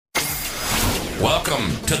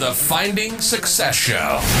Welcome to the Finding Success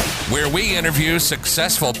Show, where we interview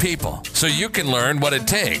successful people so you can learn what it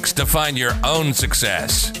takes to find your own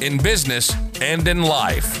success in business and in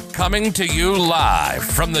life. Coming to you live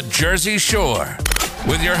from the Jersey Shore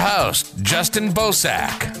with your host, Justin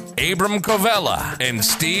Bosak, Abram Covella, and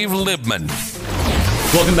Steve Libman.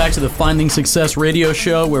 Welcome back to the Finding Success radio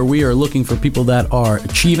show, where we are looking for people that are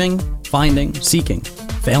achieving, finding, seeking,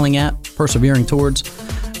 failing at, persevering towards,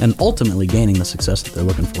 and ultimately gaining the success that they're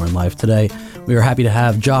looking for in life. Today, we are happy to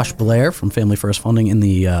have Josh Blair from Family First Funding in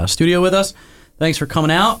the studio with us. Thanks for coming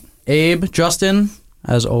out. Abe, Justin,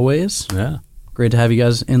 as always. Yeah. Great to have you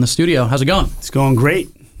guys in the studio. How's it going? It's going great.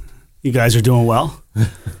 You guys are doing well.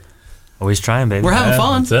 Always trying, baby. We're having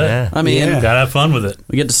fun. That's it. Yeah. I mean, gotta have fun with it.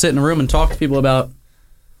 We get to sit in a room and talk to people about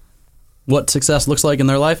what success looks like in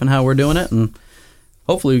their life and how we're doing it, and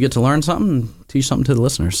hopefully we get to learn something and teach something to the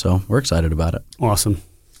listeners, so we're excited about it. Awesome.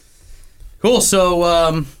 Cool,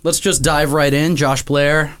 so let's just dive right in. Josh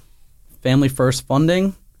Blair, Family First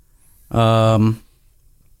Funding. A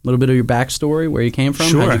little bit of your backstory, where you came from,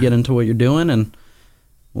 Sure. how'd you get into what you're doing, and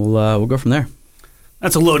we'll go from there.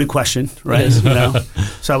 That's a loaded question, right? You know?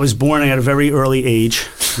 So I was born at a very early age.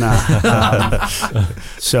 So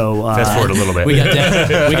Fast forward a little bit. We got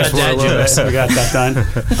dad jokes. We got that done.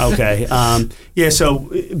 Okay. So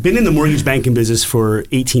been in the mortgage banking business for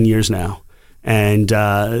 18 years now, and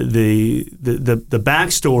the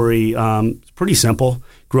backstory is pretty simple.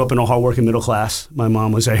 Grew up in a hardworking middle class. My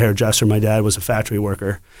mom was a hairdresser. My dad was a factory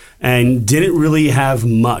worker, and didn't really have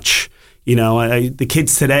much. You know, the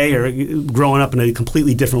kids today are growing up in a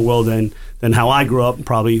completely different world than how I grew up,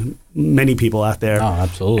 probably many people out there. Oh,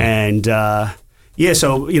 absolutely. And,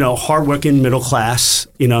 so, you know, hardworking middle class,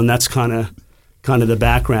 you know, and that's kind of the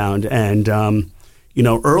background. And, you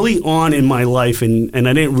know, early on in my life, and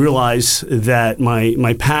I didn't realize that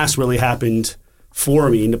my past really happened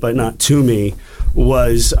for me, but not to me,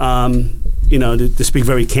 was, you know, to speak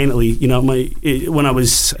very candidly, you know, when I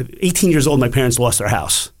was 18 years old, my parents lost their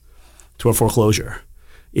house to a foreclosure.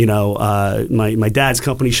 You know, my dad's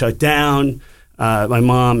company shut down. My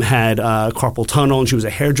mom had carpal tunnel, and she was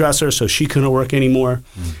a hairdresser, so she couldn't work anymore.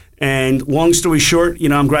 And long story short, you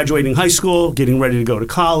know, I'm graduating high school, getting ready to go to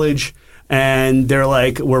college, and they're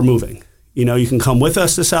like, we're moving. You know, you can come with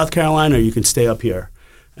us to South Carolina, or you can stay up here.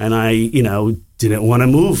 And I, you know, didn't want to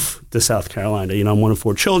move to South Carolina. You know, I'm one of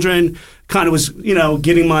 4 children. Kind of was, you know,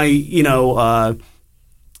 getting my,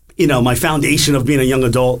 my foundation of being a young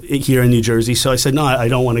adult here in New Jersey. So I said, no, I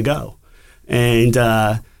don't want to go. And,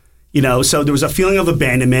 so there was a feeling of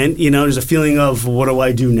abandonment. You know, there's a feeling of, what do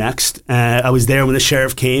I do next? I was there when the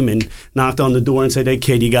sheriff came and knocked on the door and said, hey,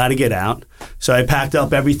 kid, you got to get out. So I packed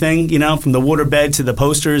up everything, you know, from the waterbed to the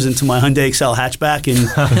posters into my Hyundai Excel hatchback and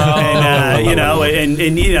had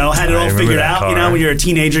it all figured out. Car. You know, when you're a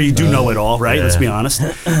teenager, you do know it all, right? Yeah. Let's be honest.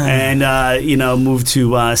 And, moved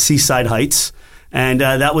to Seaside Heights. And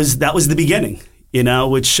that was the beginning, you know,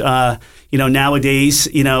 which, nowadays,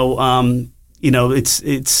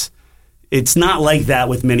 it's not like that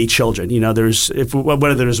with many children. You know,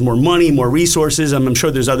 whether there's more money, more resources, I'm sure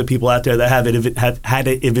there's other people out there that have had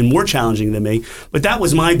it even more challenging than me. But that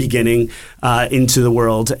was my beginning into the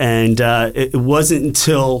world. And it wasn't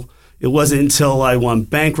until I went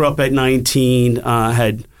bankrupt at 19,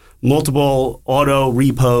 had multiple auto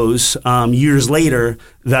repos years later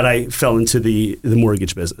that I fell into the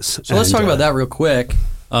mortgage business. So let's talk about that real quick,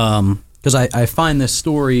 because I find this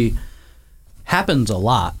story happens a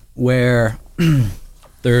lot where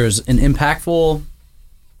there's an impactful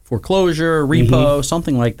foreclosure, repo,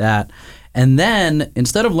 something like that, and then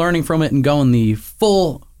instead of learning from it and going the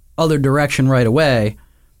full other direction right away,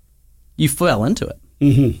 you fell into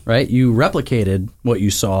it, right? You replicated what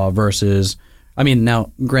you saw versus... I mean,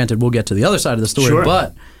 now, granted, we'll get to the other side of the story, sure.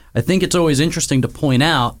 But I think it's always interesting to point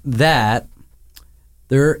out that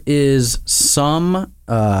there is some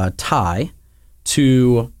tie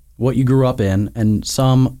to what you grew up in and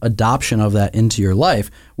some adoption of that into your life,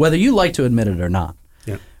 whether you like to admit it or not.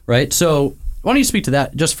 Yeah. Right? So why don't you speak to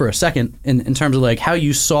that just for a second in terms of like how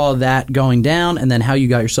you saw that going down and then how you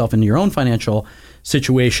got yourself into your own financial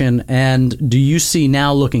situation, and do you see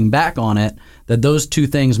now looking back on it that those two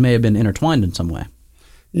things may have been intertwined in some way?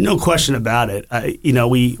 No question about it.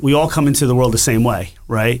 We all come into the world the same way,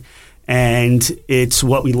 right? And it's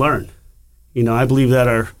what we learn. You know, I believe that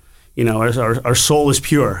our soul is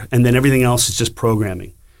pure, and then everything else is just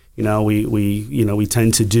programming. You know, we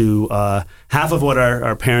tend to do half of what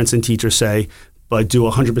our parents and teachers say, but do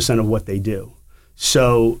 100% of what they do.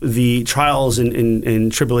 So the trials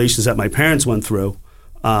and tribulations that my parents went through,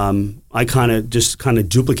 I kind of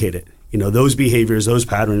duplicate it. those behaviors, those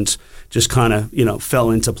patterns just kind of, fell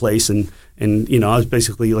into place. And I was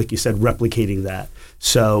basically, like you said, replicating that.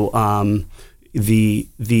 So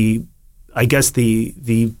I guess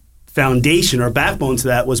the foundation or backbone to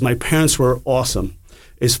that was my parents were awesome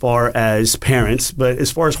as far as parents, but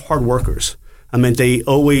as far as hard workers. I mean, they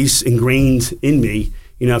always ingrained in me,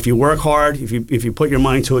 if you work hard, if you put your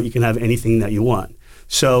mind to it, you can have anything that you want.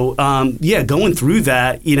 So, going through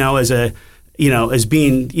that, as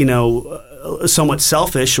being, somewhat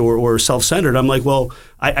selfish or self-centered, I'm like, well,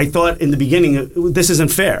 I thought in the beginning, this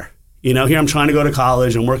isn't fair. Here I'm trying to go to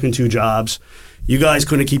college, I'm working 2 jobs. You guys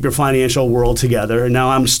couldn't keep your financial world together, and now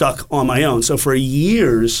I'm stuck on my own. So for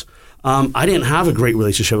years, I didn't have a great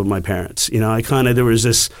relationship with my parents. There was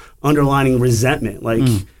this underlining resentment, like,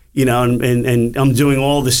 and I'm doing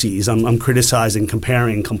all the C's. I'm criticizing,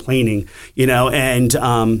 comparing, complaining, and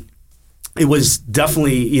it was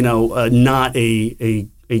definitely, not a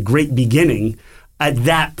great beginning at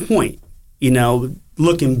that point.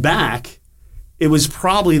 Looking back, it was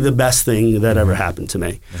probably the best thing that ever happened to me.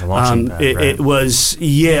 It was a launching pad, right? It was,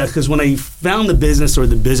 because when I found the business or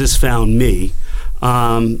the business found me,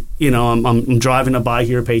 I'm driving a buy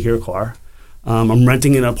here, pay here car. I'm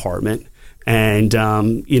renting an apartment, and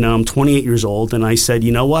I'm 28 years old, and I said,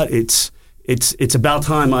 you know what, it's about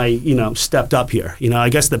time I stepped up here. I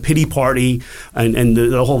guess the pity party and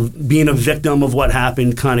the whole being a victim of what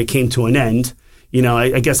happened kind of came to an end.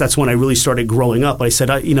 I guess that's when I really started growing up. I said,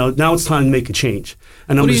 now it's time to make a change.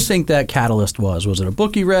 And what do you think that catalyst was? Was it a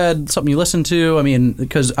book you read, something you listened to? I mean,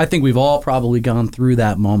 because I think we've all probably gone through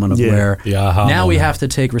that moment of where now we have to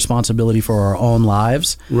take responsibility for our own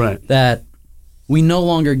lives. Right. That we no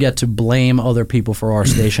longer get to blame other people for our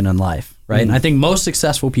station in life, right? And I think most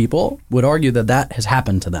successful people would argue that has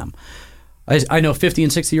happened to them. I know 50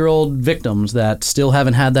 and 60-year-old victims that still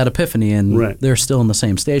haven't had that epiphany, and they're still in the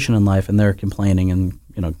same station in life, and they're complaining and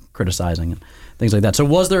criticizing and things like that. So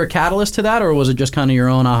was there a catalyst to that, or was it just kind of your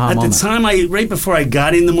own aha moment? At the time, right before I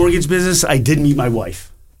got in the mortgage business, I did meet my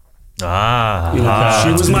wife. She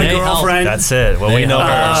was my girlfriend. That's it. Well, we know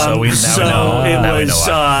her, so we now know.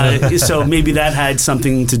 So maybe that had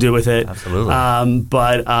something to do with it. Absolutely.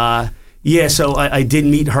 So I did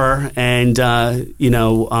meet her, and she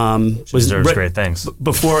deserves great things.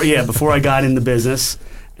 Before I got in the business,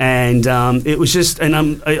 and it was just, and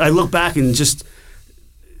I look back and just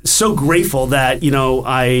so grateful that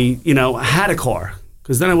I had a car.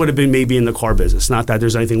 Because then I would have been maybe in the car business. Not that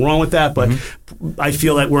there's anything wrong with that, but I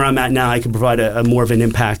feel that where I'm at now, I can provide a more of an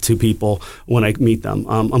impact to people when I meet them.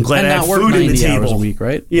 I'm glad I had food in the table. A week,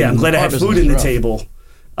 right? Yeah, I'm glad I had food in the table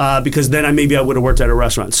because then I would have worked at a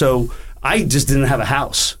restaurant. So I just didn't have a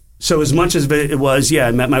house. So as much as it was,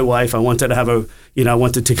 I met my wife. I wanted to have I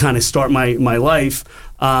wanted to kind of start my life.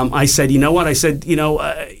 I said, you know what? I said,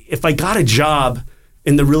 if I got a job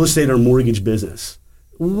in the real estate or mortgage business,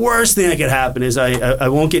 worst thing that could happen is I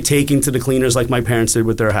won't get taken to the cleaners like my parents did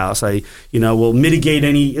with their house. I will mitigate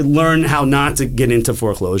learn how not to get into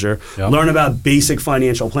foreclosure, learn about basic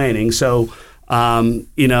financial planning. So, I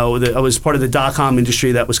was part of the .com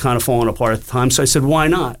industry that was kind of falling apart at the time. So I said, why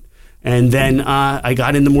not? And then I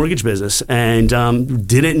got in the mortgage business and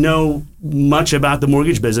didn't know much about the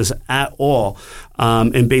mortgage business at all,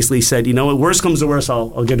 and basically said, what, worst comes to worst,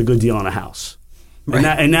 I'll get a good deal on a house. Right.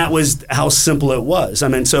 And that was how simple it was. I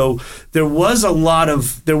mean, so there was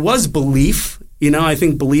belief. I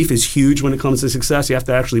think belief is huge when it comes to success. You have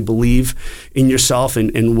to actually believe in yourself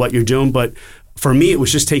and what you're doing. But for me, it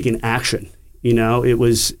was just taking action. It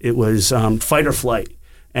was fight or flight.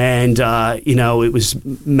 And, it was a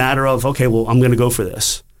matter of, okay, well, I'm going to go for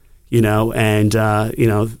this, and,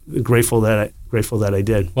 grateful that I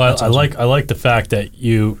did. Well, I like the fact that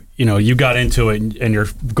you got into it and your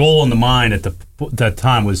goal in the mind at that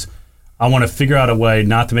time was, I want to figure out a way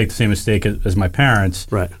not to make the same mistake as my parents.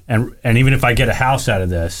 Right. And even if I get a house out of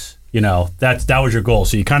this, that was your goal.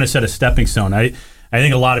 So you kind of set a stepping stone. I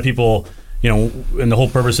think a lot of people, and the whole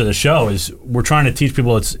purpose of the show is we're trying to teach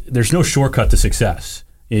people there's no shortcut to success.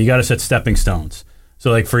 You got to set stepping stones. So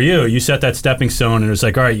like for you set that stepping stone and it's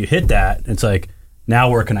like, all right, you hit that. And it's like, now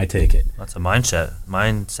where can I take it? That's a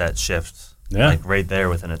mindset shift. Yeah. Like right there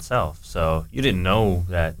within itself. So you didn't know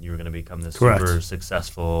that you were going to become this super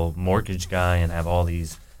successful mortgage guy and have all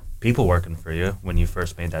these people working for you when you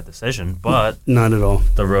first made that decision. But not at all.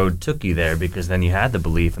 The road took you there because then you had the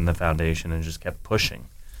belief in the foundation and just kept pushing.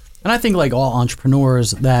 And I think like all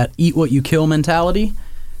entrepreneurs, that eat what you kill mentality,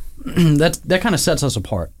 that kind of sets us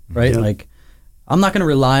apart, right? Yeah. Like, I'm not going to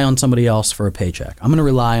rely on somebody else for a paycheck. I'm going to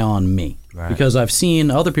rely on me because I've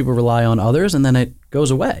seen other people rely on others and then it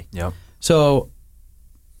goes away. Yep. So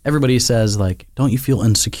everybody says, like, don't you feel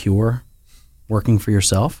insecure working for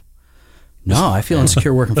yourself? No, I feel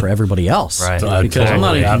insecure working for everybody else. Right. Because I'm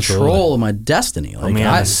not in Absolutely. control of my destiny. Like,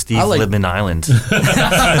 on Steve Libman Island. That's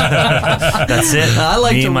it. I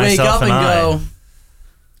like Me, to wake myself, up and I. go,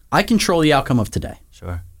 I control the outcome of today.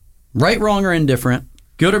 Sure. Right, wrong, or indifferent,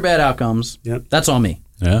 good or bad outcomes, Yep. that's on me.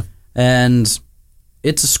 Yeah. And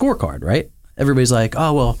it's a scorecard, right? Everybody's like,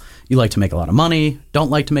 oh, well, you like to make a lot of money, don't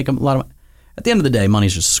like to make a lot of money. At the end of the day,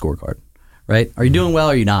 money's just a scorecard, right? Are you doing well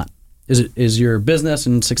or are you not? Is your business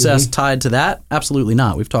and success tied to that? Absolutely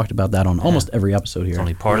not. We've talked about that on almost every episode here. It's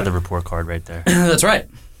only part of the report card right there. That's right.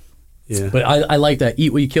 Yeah. But I like that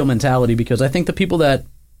eat what you kill mentality because I think the people that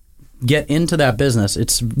get into that business,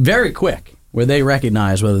 it's very quick where they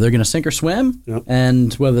recognize whether they're going to sink or swim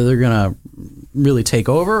and whether they're going to really take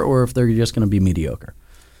over or if they're just going to be mediocre.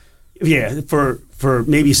 Yeah, for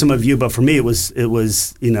maybe some of you, but for me, it was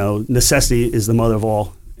necessity is the mother of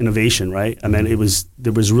all innovation, right? I mean,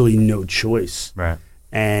 there was really no choice, Right.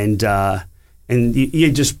 and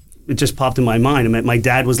it just popped in my mind. I mean, my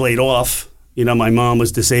dad was laid off, my mom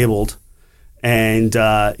was disabled, and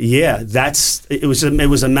it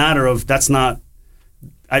was a matter of that's not.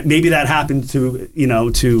 Maybe that happened to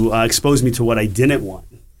expose me to what I didn't want,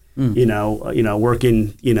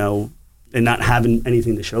 working, and not having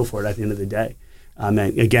anything to show for it at the end of the day. And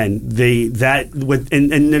again,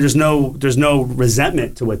 and there's no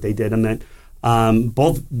resentment to what they did. I mean,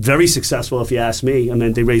 both very successful, if you ask me. I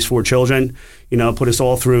mean, they raised 4 children, put us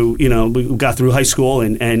all through, we got through high school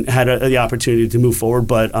and had the opportunity to move forward.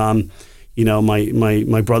 But,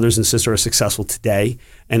 my brothers and sister are successful today.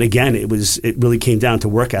 And again, it really came down to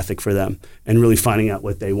work ethic for them and really finding out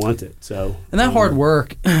what they wanted. So, and that hard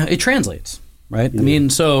work, it translates, right? Yeah. I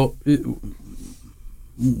mean, so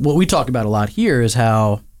what we talk about a lot here is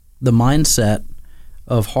how the mindset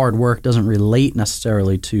of hard work doesn't relate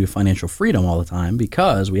necessarily to financial freedom all the time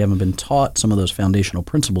because we haven't been taught some of those foundational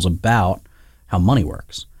principles about how money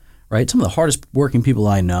works, right? Some of the hardest working people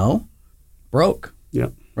I know broke,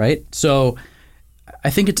 right? So I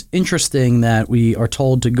think it's interesting that we are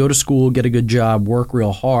told to go to school, get a good job, work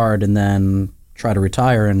real hard, and then try to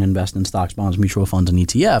retire and invest in stocks, bonds, mutual funds, and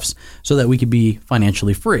ETFs so that we could be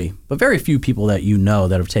financially free. But very few people that you know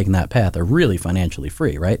that have taken that path are really financially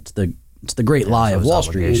free, right? It's the great lie of Wall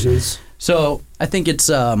Street. So I think it's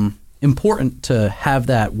important to have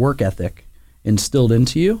that work ethic instilled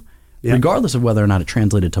into you, regardless of whether or not it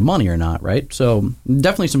translated to money or not, right? So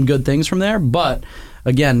definitely some good things from there. But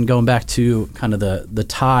again, going back to kind of the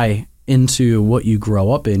tie into what you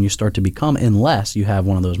grow up in, you start to become, unless you have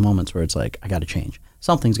one of those moments where it's like, I got to change.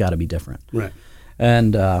 Something's got to be different. Right.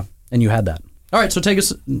 And you had that. All right, so take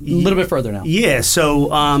us a little bit further now. Yeah,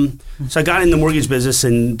 so I got in the mortgage business,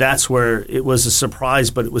 and that's where it was a surprise,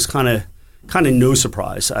 but it was kind of no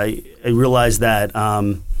surprise. I realized that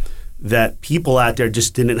that people out there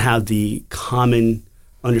just didn't have the common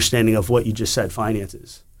understanding of what you just said,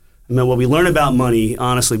 finances. I mean, what we learn about money,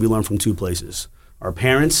 honestly, we learn from 2 places: our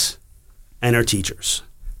parents and our teachers.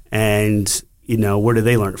 And where do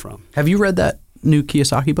they learn it from? Have you read that new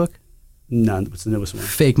Kiyosaki book? No, what's the newest one?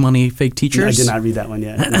 Fake Money, Fake Teachers? I did not read that one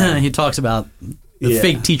yet. No. He talks about the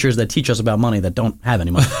fake teachers that teach us about money that don't have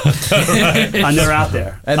any money. And they're out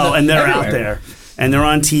there. And they're out there. And they're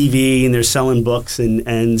on TV and they're selling books.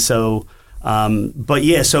 And so, but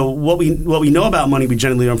yeah, so what we know about money, we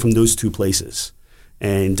generally learn from those 2 places.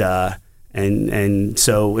 And so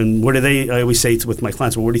where do they, I always say with my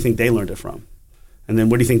clients, well, where do you think they learned it from? And then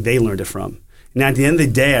where do you think they learned it from? And at the end of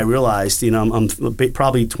the day, I realized, I'm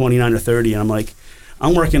probably 29 or 30, and I'm like,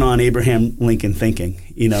 I'm working on Abraham Lincoln thinking,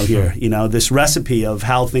 here. This recipe of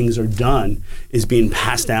how things are done is being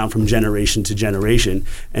passed down from generation to generation,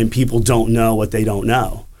 and people don't know what they don't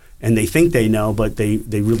know. And they think they know, but they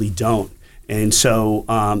really don't. And so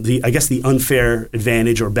I guess the unfair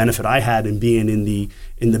advantage or benefit I had in being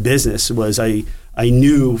in the business was I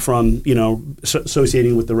knew from,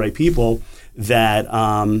 associating with the right people that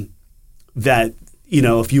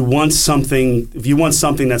if you want something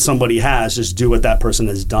that somebody has, just do what that person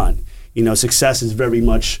has done. Success is very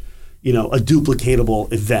much, a duplicatable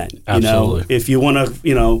event. Absolutely. If you want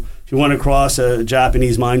to cross a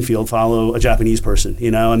Japanese minefield, follow a Japanese person.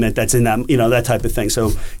 I mean, that's in that, that type of thing.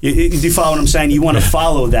 So you follow what I'm saying? You want to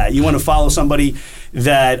follow that. You want to follow somebody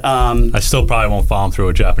that. I still probably won't follow him through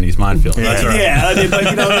a Japanese minefield. That's right. Yeah, I mean, but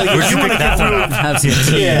Where'd you pick that one up? That's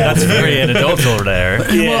very anecdotal there.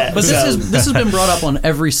 Yeah, but this has been brought up on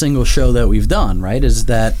every single show that we've done, right? Is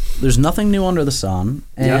that there's nothing new under the sun,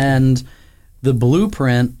 and the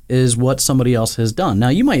blueprint is what somebody else has done. Now,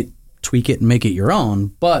 you might tweak it and make it your own,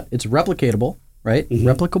 but it's replicatable, right? Mm-hmm.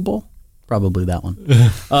 Replicable? probably that one.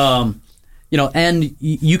 And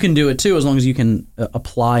you can do it too as long as you can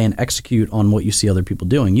apply and execute on what you see other people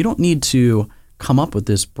doing. You don't need to come up with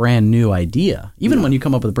this brand new idea. Even when you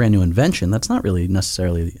come up with a brand new invention, that's not really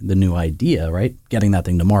necessarily the new idea, right? Getting that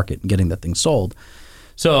thing to market and getting that thing sold.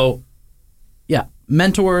 So, yeah,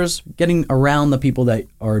 mentors, getting around the people that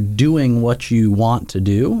are doing what you want to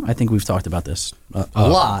do. I think we've talked about this a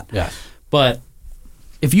lot. Yes. But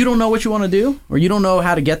if you don't know what you want to do or you don't know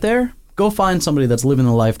how to get there, go find somebody that's living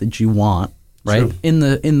the life that you want, right? True.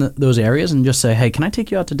 In those areas, and just say, hey, can I take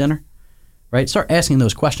you out to dinner? Right? Start asking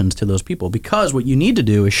those questions to those people, because what you need to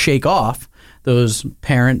do is shake off those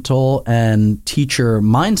parental and teacher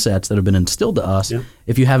mindsets that have been instilled to us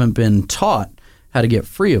if you haven't been taught how to get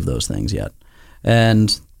free of those things yet.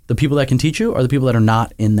 And the people that can teach you are the people that are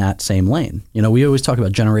not in that same lane. We always talk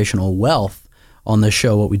about generational wealth on this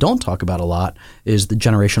show. What we don't talk about a lot is the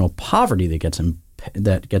generational poverty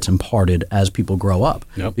that gets imparted as people grow up,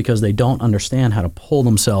 because they don't understand how to pull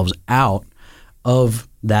themselves out of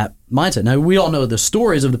that mindset. Now, we all know the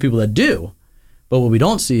stories of the people that do, but what we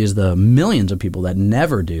don't see is the millions of people that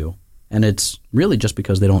never do. And it's really just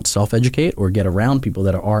because they don't self-educate or get around people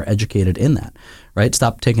that are educated in that, right?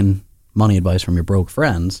 Stop taking money advice from your broke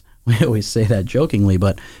friends. We always say that jokingly,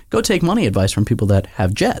 but go take money advice from people that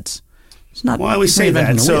have jets. It's not. Well, I always say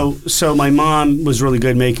that. So my mom was really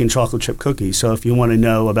good making chocolate chip cookies. So if you want to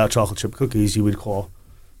know about chocolate chip cookies, you would call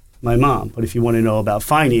my mom. But if you want to know about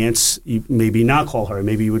finance, you maybe not call her.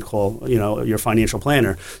 Maybe you would call, your financial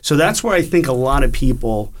planner. So that's where I think a lot of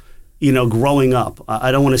people, growing up,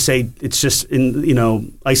 I don't want to say it's just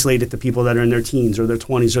isolated to people that are in their teens or their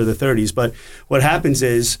 20s or their 30s. But what happens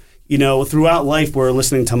is, throughout life, we're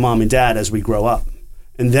listening to mom and dad as we grow up.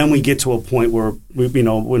 And then we get to a point where,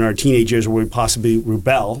 when our teenage years, where we possibly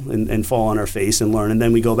rebel and fall on our face and learn. And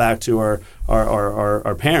then we go back to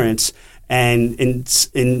our parents. And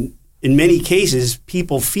in many cases,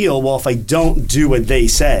 people feel, well, if I don't do what they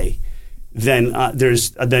say, then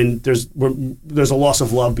there's a loss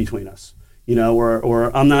of love between us,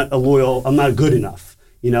 or I'm not good enough.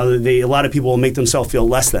 A lot of people will make themselves feel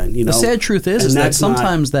less than. The sad truth is that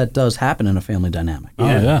sometimes that does happen in a family dynamic. Oh,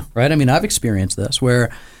 yeah. Right? I mean, I've experienced this where,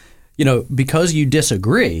 because you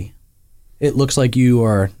disagree, it looks like you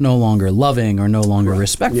are no longer loving or no longer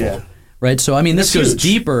respectful. Yeah. Right? So, I mean, this goes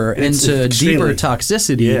deeper into deeper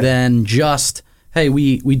toxicity than just, hey,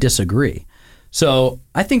 we disagree. So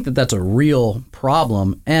I think that that's a real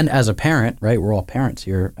problem. And as a parent, right, we're all parents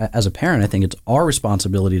here. As a parent, I think it's our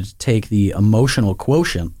responsibility to take the emotional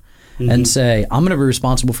quotient and say, I'm going to be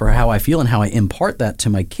responsible for how I feel and how I impart that to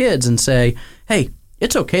my kids, and say, hey,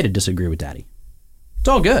 it's okay to disagree with daddy. It's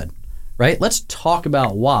all good, right? Let's talk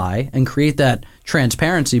about why and create that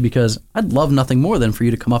transparency, because I'd love nothing more than for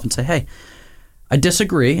you to come up and say, hey, I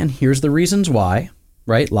disagree, and here's the reasons why,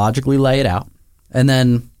 right? Logically lay it out, and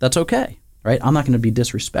then that's okay. Right? I'm not going to be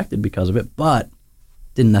disrespected because of it, but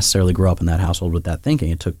didn't necessarily grow up in that household with that thinking.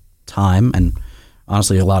 It took time and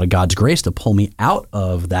honestly a lot of God's grace to pull me out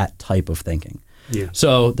of that type of thinking. Yeah.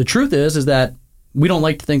 So the truth is that we don't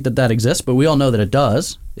like to think that that exists, but we all know that it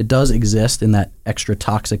does. It does exist in that extra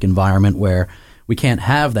toxic environment where we can't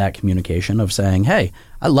have that communication of saying, hey,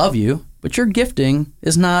 I love you, but your gifting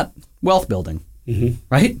is not wealth building.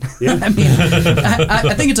 Right? Yeah. I mean,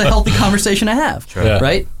 I think it's a healthy conversation to have,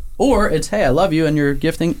 right? Or it's, hey, I love you, and your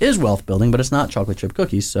gifting is wealth building, but it's not chocolate chip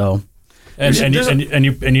cookies. So, and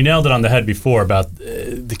you nailed it on the head before about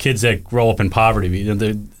the kids that grow up in poverty.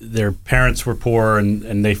 Their parents were poor,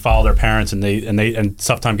 and they follow their parents, and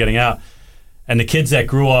tough time getting out. And the kids that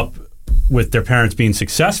grew up with their parents being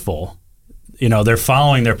successful, they're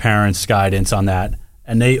following their parents' guidance on that,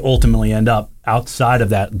 and they ultimately end up outside of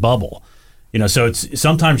that bubble. So it's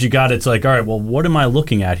sometimes it's like, all right, well, what am I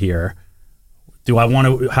looking at here? How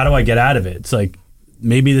do I get out of it? It's like,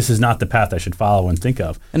 maybe this is not the path I should follow and think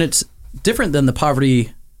of. And it's different than the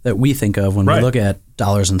poverty that we think of when we look at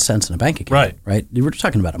dollars and cents in a bank account. Right? We're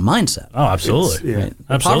talking about a mindset. Oh, absolutely. Right?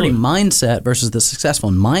 The poverty mindset versus the successful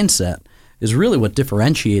mindset is really what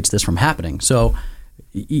differentiates this from happening. So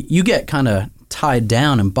you get kind of tied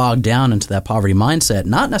down and bogged down into that poverty mindset,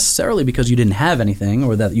 not necessarily because you didn't have anything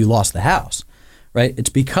or that you lost the house. Right? It's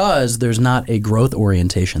because there's not a growth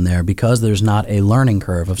orientation there, because there's not a learning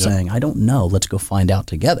curve of saying, I don't know, let's go find out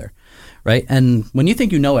together. Right? And when you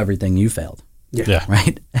think you know everything, you failed. Yeah.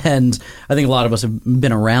 Right? And I think a lot of us have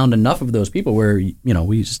been around enough of those people where,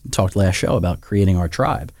 we talked last show about creating our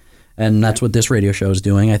tribe. And that's what this radio show is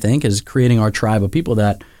doing, I think, is creating our tribe of people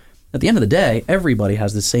that, at the end of the day, everybody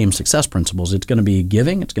has the same success principles. It's going to be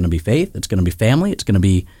giving, it's going to be faith, it's going to be family, it's going to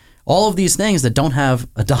be all of these things that don't have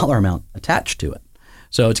a dollar amount attached to it.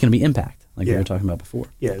 So it's going to be impact. like you were talking about before.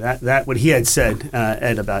 Yeah, that what he had said,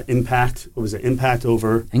 Ed, about impact. What was it? Impact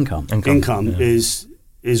over Income is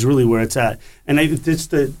really where it's at. And it's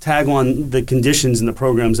the tag on the conditions and the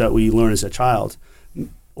programs that we learn as a child.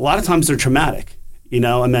 A lot of times they're traumatic.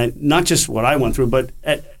 I mean, not just what I went through, but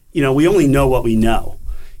we only know what we know.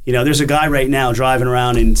 There's a guy right now driving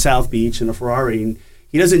around in South Beach in a Ferrari, and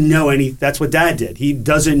he doesn't know that's what Dad did. He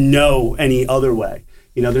doesn't know any other way.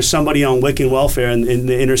 There's somebody on WIC and welfare in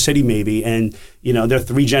the inner city maybe, and, there are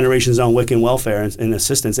 3 generations on WIC and welfare and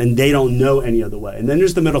assistance, and they don't know any other way. And then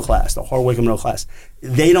there's the middle class, the hardworking middle class.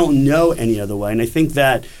 They don't know any other way. And I think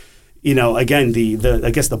that, again,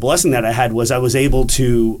 I guess the blessing that I had was I was able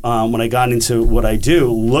to, when I got into what I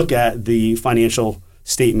do, look at the financial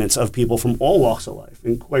statements of people from all walks of life.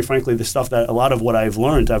 And quite frankly, the stuff that a lot of what I've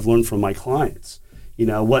learned from my clients.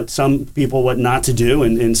 What some people, what not to do,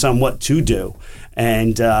 and some what to do.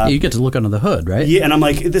 And you get to look under the hood, right? Yeah, and I'm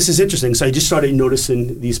like, this is interesting. So I just started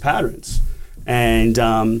noticing these patterns. And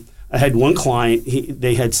I had one client,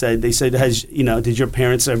 they said, did your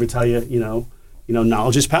parents ever tell you,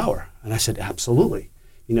 knowledge is power? And I said, absolutely.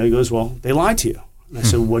 He goes, well, they lied to you. And I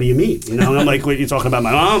said, what do you mean? And I'm like, what, you talking about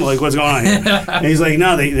my mom? Like, what's going on here? And he's like,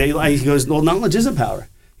 no, they lie. He goes, well, knowledge isn't power.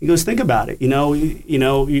 He goes, think about it. Do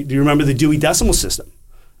you remember the Dewey Decimal System?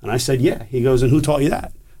 And I said, yeah. He goes, and who taught you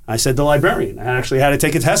that? I said, the librarian. I actually had to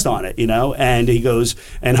take a test on it, And he goes,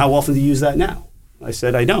 and how often do you use that now? I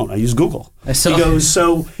said, I don't. I use Google. He goes,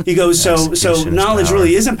 so knowledge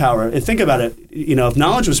really isn't power. And think about it. If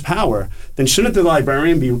knowledge was power, then shouldn't the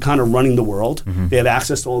librarian be kind of running the world? Mm-hmm. They have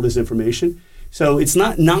access to all this information. So it's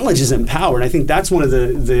not, knowledge isn't power. And I think that's one of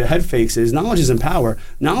the head fakes is knowledge isn't power.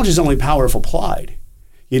 Knowledge is only power if applied.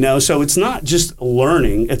 So it's not just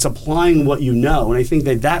learning, it's applying what you know. And I think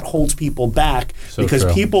that holds people back because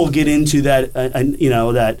people get into that,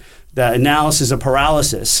 that analysis of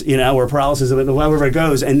paralysis, or paralysis of wherever it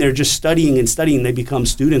goes, and they're just studying and studying. They become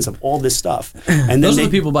students of all this stuff. And those are the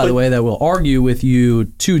people, by the way, that will argue with you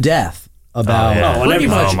to death about pretty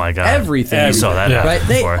much everything. You saw that right?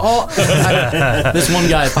 They all. This one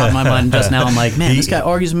guy popped in my mind just now. I'm like, man, this guy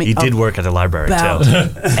argues with me. He did work at the library too.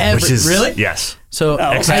 Which is really yes. So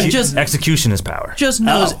execution is power. Just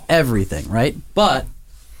knows everything, right? But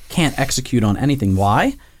can't execute on anything.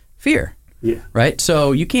 Why? Fear. Yeah. Right.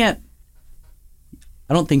 So you can't.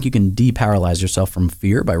 I don't think you can deparalyze yourself from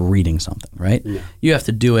fear by reading something, right? Yeah. You have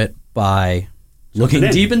to do it by looking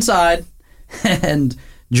deep inside and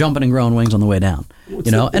jumping and growing wings on the way down,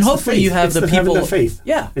 and hopefully you have the people. Having the faith,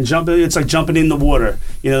 and jumping. It's like jumping in the water.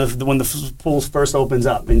 When the pool first opens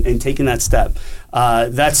up and taking that step.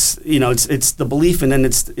 That's it's the belief, and then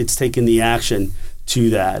it's taking the action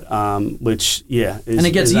to that, which and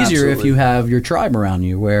it gets easier if you have your tribe around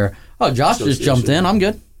you. Where Josh just jumped in, I'm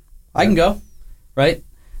good, I can go, right?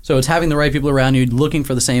 So it's having the right people around you, looking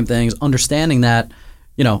for the same things, understanding that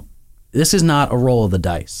this is not a roll of the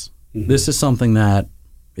dice. Mm-hmm. This is something that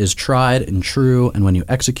is tried and true, and when you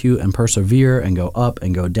execute and persevere and go up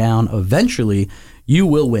and go down, eventually you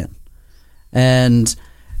will win. And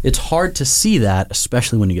it's hard to see that,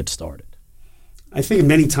 especially when you get started. I think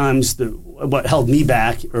many times what held me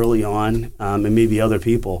back early on, and maybe other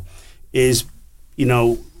people, is,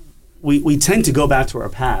 we tend to go back to our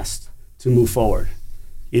past to move forward.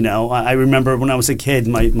 I remember when I was a kid,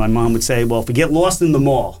 my mom would say, well, if we get lost in the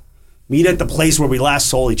mall, meet at the place where we last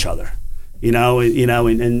saw each other.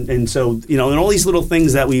 And so and all these little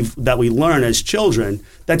things that we learn as children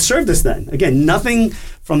that served us then. Again, nothing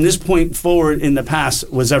from this point forward in the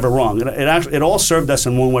past was ever wrong. It all served us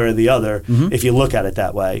in one way or the other, if you look at it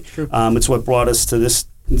that way. It's what brought us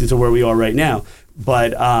to where we are right now.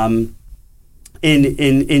 But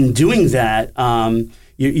in doing that,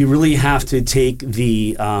 you really have to take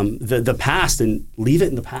the past and leave it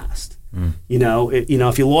in the past.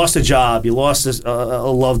 If you lost a job, you lost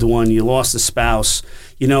a loved one, you lost a spouse,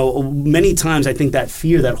 many times I think that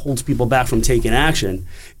fear that holds people back from taking action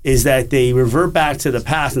is that they revert back to the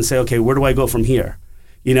past and say, okay, where do I go from here?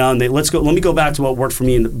 And let me go back to what worked for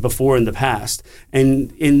me before in the past.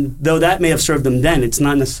 And though that may have served them then, it's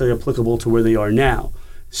not necessarily applicable to where they are now.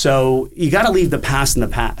 So you got to leave the past in the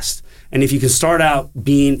past. And if you can start out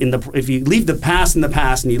if you leave the past in the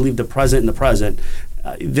past and you leave the present in the present,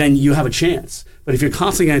 then you have a chance. But if you're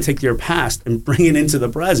constantly going to take your past and bring it into the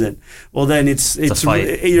present, well, then it's a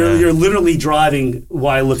fight. You're literally driving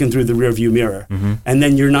while looking through the rearview mirror, and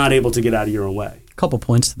then you're not able to get out of your own way. A couple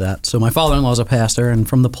points to that. So my father-in-law is a pastor, and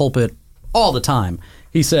from the pulpit all the time,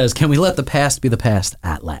 he says, "Can we let the past be the past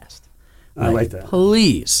at last?" I like that.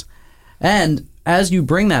 Please. And as you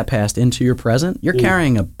bring that past into your present, you're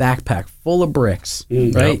carrying a backpack full of bricks,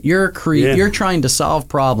 right? Yep. You're trying to solve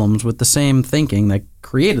problems with the same thinking that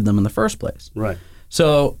created them in the first place. Right.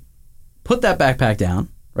 So put that backpack down,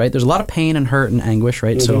 right? There's a lot of pain and hurt and anguish,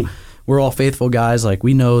 right? So we're all faithful guys. Like,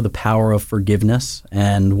 we know the power of forgiveness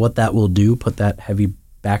and what that will do. Put that heavy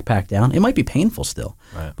backpack down. It might be painful still,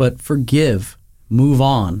 right, but forgive, move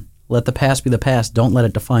on, let the past be the past. Don't let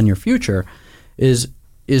it define your future is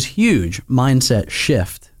huge mindset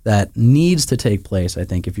shift that needs to take place, I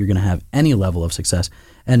think, if you're going to have any level of success.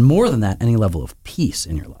 And more than that, any level of peace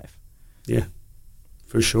in your life. Yeah,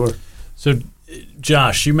 for sure. So,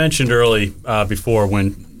 Josh, you mentioned early before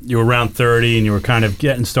when you were around 30 and you were kind of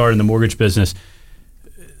getting started in the mortgage business,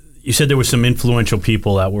 you said there were some influential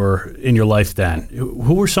people that were in your life then.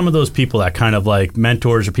 Who were some of those people that kind of like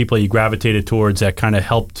mentors or people you gravitated towards that kind of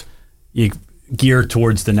helped you gear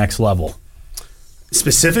towards the next level?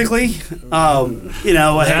 Specifically, it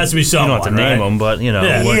has to be someone. You don't have to name them, but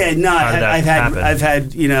I've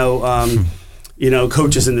had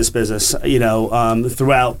coaches in this business.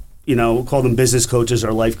 Throughout. Call them business coaches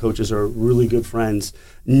or life coaches or really good friends.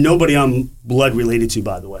 Nobody I'm blood related to,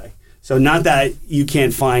 by the way. So not that you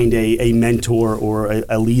can't find a mentor or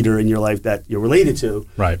a leader in your life that you're related to.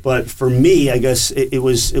 Right. But for me, I guess it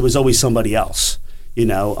was always somebody else. When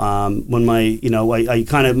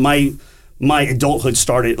my adulthood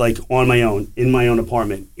started like on my own, in my own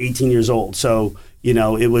apartment, 18 years old. So,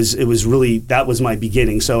 it was really, that was my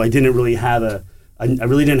beginning. So I didn't really have I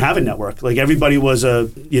really didn't have a network. Like, everybody was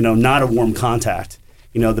not a warm contact.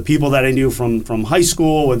 The people that I knew from high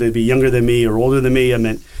school, whether they be younger than me or older than me, I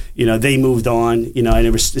mean, they moved on. I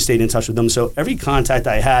never stayed in touch with them. So every contact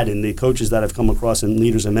I had and the coaches that I've come across and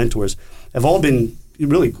leaders and mentors have all been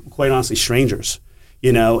really, quite honestly, strangers.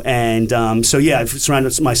 I've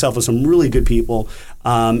surrounded myself with some really good people,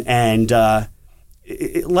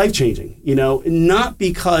 life-changing, not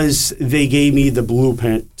because they gave me the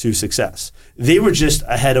blueprint to success. They were just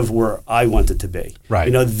ahead of where I wanted to be. Right.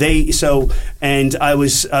 And I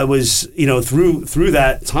was through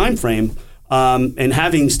that time frame,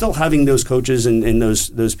 and still having those coaches and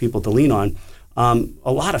those people to lean on,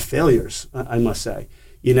 a lot of failures, I must say.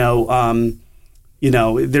 There's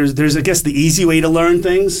I guess the easy way to learn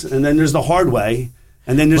things, and then there's the hard way.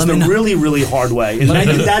 And then there's really, really hard way. And I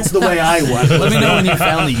think that's the way I went. Let me know when you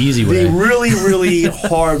found the easy way. The really, really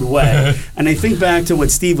hard way. And I think back to what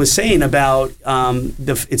Steve was saying about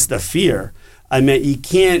it's the fear. I mean, you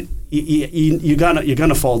can't, you're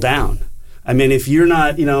gonna fall down. I mean, if you're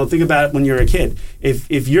not, think about it when you're a kid.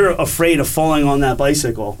 If you're afraid of falling on that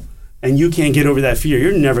bicycle and you can't get over that fear,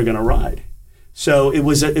 you're never gonna ride. So it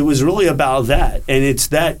was really about that. And it's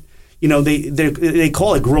that, they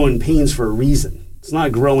call it growing pains for a reason. It's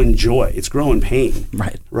not growing joy; it's growing pain.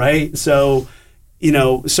 Right. So,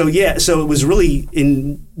 so it was really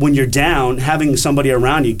when you're down, having somebody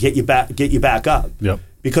around you get you back up. Yep.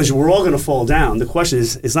 Because we're all going to fall down. The question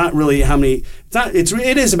is, it's not really how many.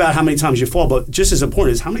 It is about how many times you fall, but just as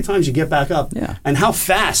important is how many times you get back up. Yeah. And how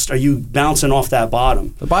fast are you bouncing off that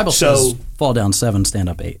bottom? The Bible says, "Fall down 7, stand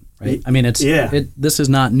up 8." Right. I mean, this is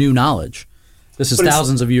not new knowledge. This is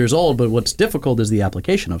thousands of years old, but what's difficult is the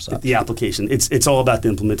application of such. The application. It's all about the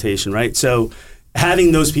implementation, right? So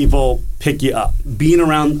having those people pick you up, being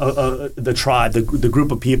around the tribe, the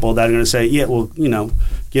group of people that are going to say, yeah, well,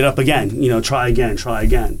 get up again, try again.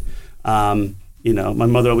 My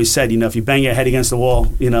mother always said, if you bang your head against the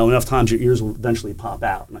wall, enough times your ears will eventually pop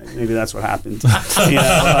out. Maybe that's what happened. Is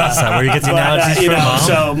that where you get the analogies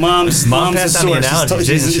from, Mom? So mom's a source.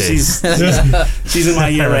 She's in my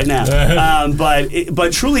ear right now.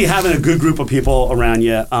 But truly having a good group of people around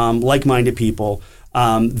you, like-minded people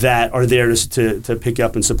that are there to pick you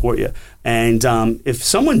up and support you. And if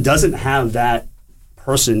someone doesn't have that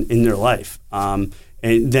person in their life, and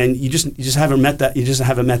then you just haven't met that. You just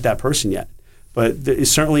haven't met that person yet. But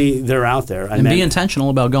certainly they're out there. Be intentional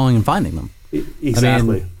about going and finding them.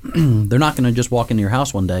 Exactly. I mean, they're not going to just walk into your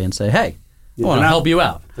house one day and say, hey, I want to help you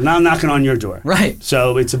out. They're not knocking on your door. Right.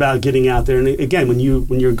 So it's about getting out there. And again, when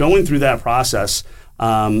you're going through that process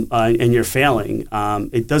and you're failing,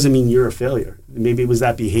 it doesn't mean you're a failure. Maybe it was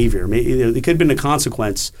that behavior. Maybe it could have been a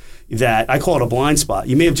consequence that I call it a blind spot.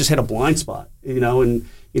 You may have just hit a blind spot, and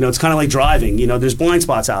it's kind of like driving. There's blind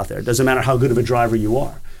spots out there. It doesn't matter how good of a driver you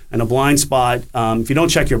are. And a blind spot, if you don't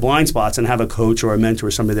check your blind spots and have a coach or a mentor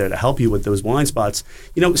or somebody there to help you with those blind spots,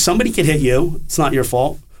 somebody could hit you. It's not your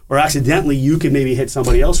fault. Or accidentally, you could maybe hit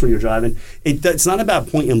somebody else when you're driving. It's not about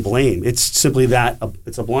point and blame. It's simply that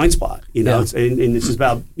it's a blind spot. Yeah. And it's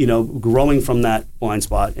about growing from that blind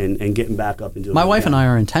spot and getting back up and doing. My wife and I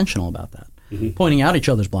are intentional about that. pointing out each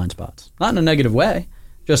other's blind spots, not in a negative way.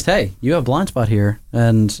 Just, hey, you have a blind spot here,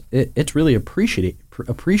 and it's really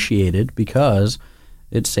appreciated because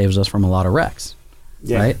it saves us from a lot of wrecks,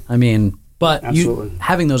 right? I mean, but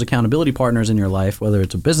having those accountability partners in your life, whether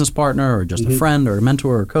it's a business partner or just a friend or a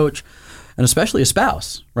mentor or a coach, and especially a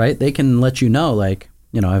spouse, right? They can let you know, like,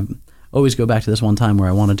 I always go back to this one time where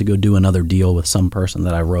I wanted to go do another deal with some person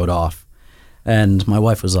that I wrote off. And my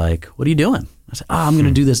wife was like, what are you doing? I said, I'm going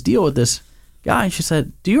to do this deal with this guy. And she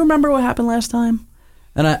said, do you remember what happened last time?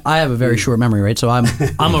 And I have a very short memory, right? So I'm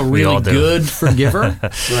a really good forgiver,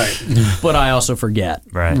 right? But I also forget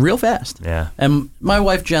real fast. Yeah. And my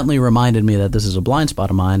wife gently reminded me that this is a blind spot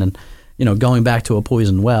of mine, and going back to a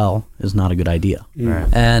poisoned well is not a good idea. Right.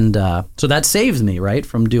 And so that saves me, right,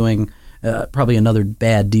 from doing probably another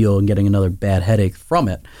bad deal and getting another bad headache from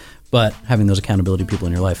it. But having those accountability people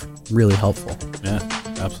in your life, really helpful. Yeah,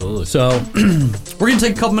 absolutely. So we're going to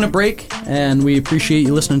take a couple-minute break, and we appreciate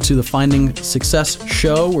you listening to the Finding Success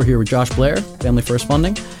show. We're here with Josh Blair, Family First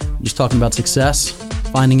Funding. We're just talking about success,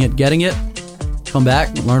 finding it, getting it. Come back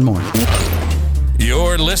and learn more.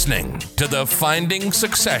 You're listening to the Finding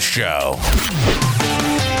Success show.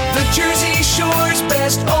 The Jersey Shore's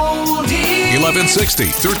best oldies. 1160,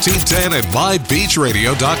 1310, and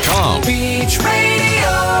mybeachradio.com. Beach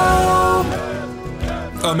Radio.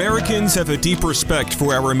 Americans have a deep respect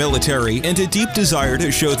for our military and a deep desire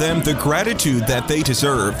to show them the gratitude that they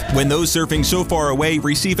deserve. When those serving so far away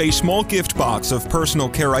receive a small gift box of personal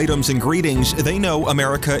care items and greetings, they know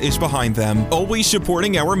America is behind them. Always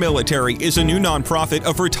Supporting Our Military is a new nonprofit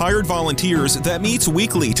of retired volunteers that meets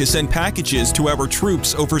weekly to send packages to our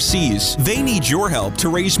troops overseas. They need your help to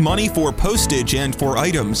raise money for postage and for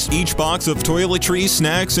items. Each box of toiletries,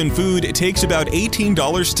 snacks, and food takes about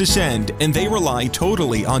 $18 to send, and they rely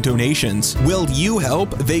totally on donations. Will you help?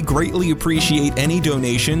 They greatly appreciate any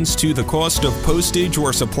donations to the cost of postage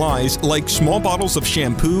or supplies like small bottles of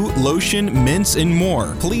shampoo, lotion, mints, and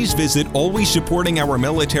more. Please visit Always Supporting Our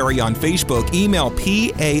Military on Facebook, email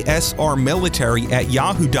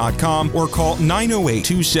pasrmilitary@yahoo.com, or call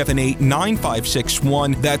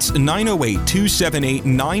 908-278-9561. That's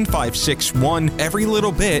 908-278-9561. Every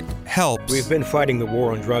little bit helps. We've been fighting the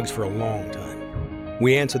war on drugs for a long time.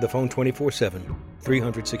 We answer the phone 24/7.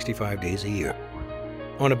 365 days a year.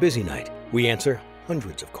 On a busy night, we answer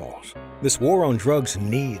hundreds of calls. This war on drugs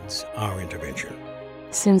needs our intervention.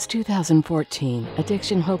 Since 2014,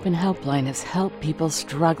 Addiction Hope and Helpline has helped people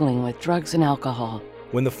struggling with drugs and alcohol.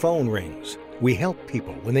 When the phone rings, we help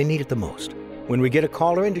people when they need it the most. When we get a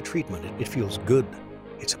caller into treatment, it feels good.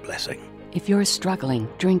 It's a blessing. If you're struggling,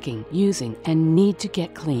 drinking, using, and need to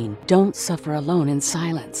get clean, don't suffer alone in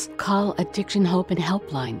silence. Call Addiction Hope and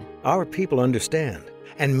Helpline. Our people understand,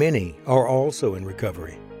 and many are also in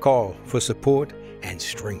recovery. Call for support and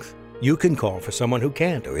strength. You can call for someone who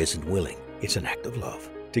can't or isn't willing. It's an act of love.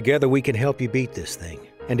 Together we can help you beat this thing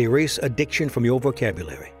and erase addiction from your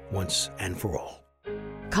vocabulary once and for all.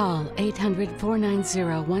 Call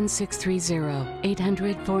 800-490-1630,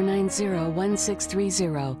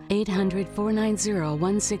 800-490-1630,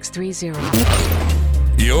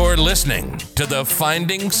 800-490-1630. You're listening to the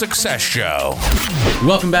Finding Success show.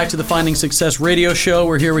 Welcome back to the Finding Success radio show.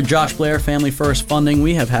 We're here with Josh Blair, Family First Funding.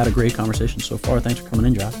 We have had a great conversation so far. Thanks for coming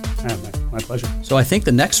in, Josh. My pleasure. So I think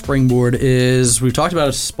the next springboard is, we've talked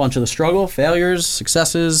about a bunch of the struggle, failures,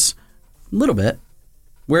 successes, a little bit.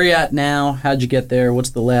 Where are you at now? How'd you get there?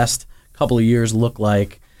 What's the last couple of years look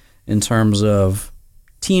like in terms of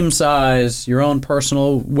team size, your own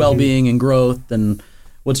personal well-being and growth, and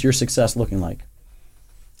what's your success looking like?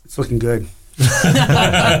 It's looking good. You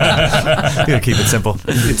gotta keep it simple.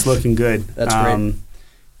 It's looking good. That's great.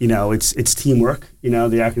 It's teamwork. The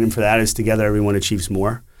acronym for that is Together Everyone Achieves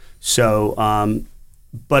More. So,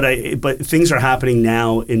 but things are happening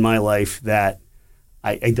now in my life that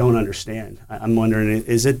I don't understand. I'm wondering,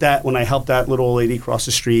 is it that when I helped that little old lady cross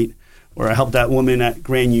the street, or I helped that woman at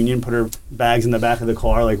Grand Union put her bags in the back of the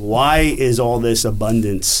car, like, why is all this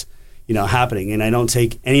abundance, happening? And I don't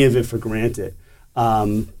take any of it for granted.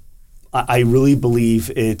 I really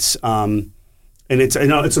believe it's an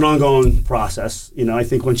ongoing process. I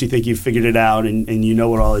think once you think you've figured it out and you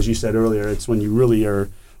know it all, as you said earlier, it's when you really are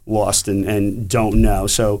lost and don't know.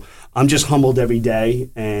 So I'm just humbled every day,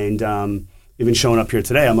 and even showing up here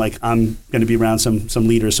today, I'm like, I'm going to be around some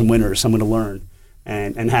leaders, some winners. I'm going to learn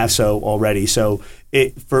and have so already. So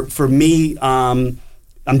for me, I'm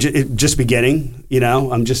just beginning.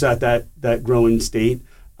 I'm just at that growing state.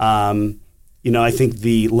 I think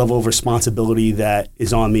the level of responsibility that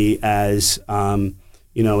is on me as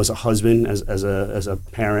as a husband, as a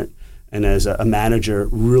parent, and as a manager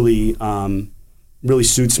really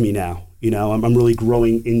suits me now. I'm really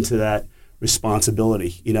growing into that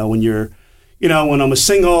responsibility. When I was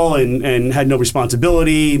single and had no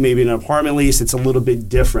responsibility, maybe in an apartment lease, it's a little bit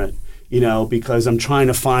different, because I'm trying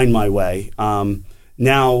to find my way.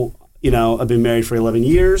 Now, I've been married for 11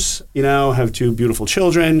 years, have 2 beautiful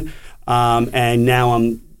children, and now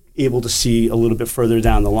I'm able to see a little bit further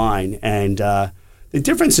down the line. And the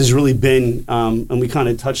difference has really been, and we kind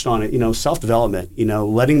of touched on it, self-development,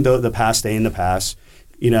 letting the past stay in the past,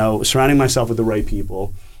 surrounding myself with the right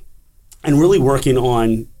people, and really working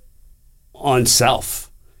on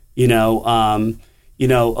self. A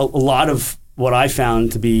lot of what I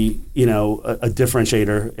found to be, a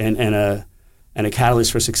differentiator and a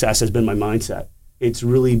catalyst for success has been my mindset. It's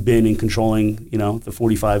really been in controlling, the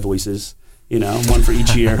 45 voices, one for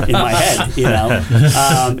each year in my head,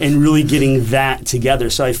 and really getting that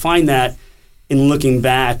together. So I find that in looking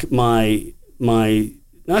back, my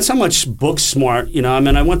not so much book smart,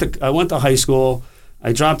 I went to high school.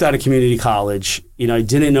 I dropped out of community college. I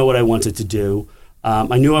didn't know what I wanted to do.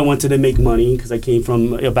 I knew I wanted to make money because I came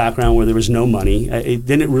from a background where there was no money. It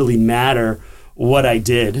didn't really matter what I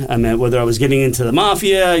did. Whether I was getting into the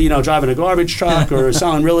mafia, driving a garbage truck or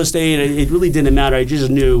selling real estate, it really didn't matter. I just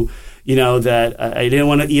knew, that I didn't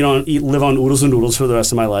want to live on oodles and noodles for the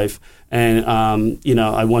rest of my life. And,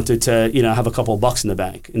 I wanted to, have a couple of bucks in the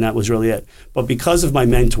bank, and that was really it. But because of my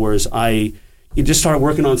mentors, you just started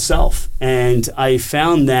working on self. And I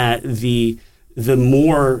found that the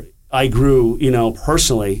more I grew,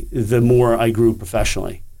 personally, the more I grew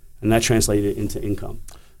professionally. And that translated into income.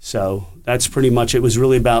 So that's pretty much, it was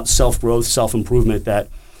really about self-growth, self-improvement that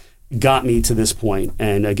got me to this point.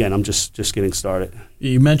 And again, I'm just getting started.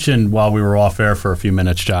 You mentioned while we were off air for a few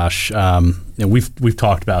minutes, Josh, we've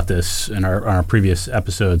talked about this in our previous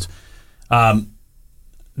episodes,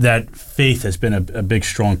 that faith has been a big,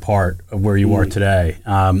 strong part of where you are today.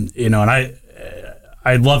 And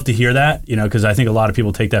I'd love to hear that, because I think a lot of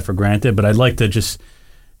people take that for granted, but I'd like to just,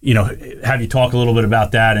 have you talk a little bit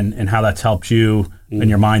about that and how that's helped you and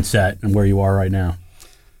your mindset and where you are right now.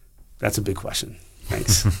 That's a big question.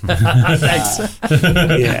 Thanks. Thanks.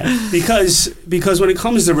 Yeah, because when it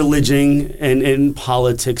comes to religion and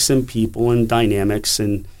politics and people and dynamics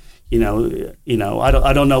and I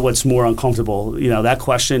don't know what's more uncomfortable, that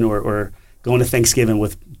question or going to Thanksgiving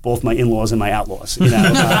with both my in-laws and my outlaws. But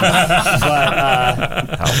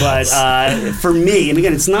for me, and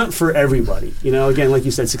again, it's not for everybody. Again, like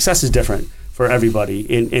you said, success is different for everybody,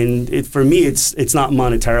 and for me, it's not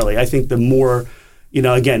monetarily. I think the more,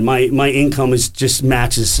 again, my income just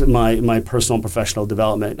matches my personal and professional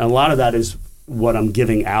development. And a lot of that is what I'm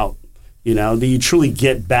giving out. That you truly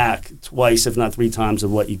get back twice, if not 3 times,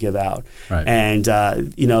 of what you give out. Right. And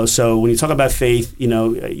so when you talk about faith, I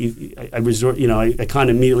kind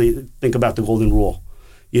of immediately think about the golden rule,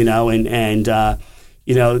 and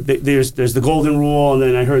there's the golden rule, and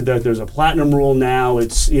then I heard that there's a platinum rule now.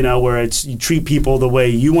 It's where it's you treat people the way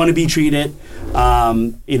you want to be treated,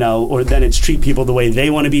 or then it's treat people the way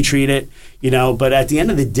they want to be treated, But at the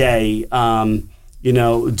end of the day,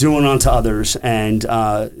 doing unto others and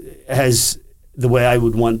has the way I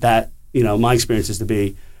would want that, my experiences to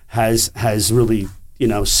be, has really,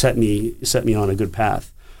 set me on a good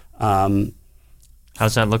path.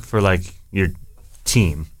 How's that look for like your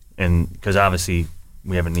team? And because obviously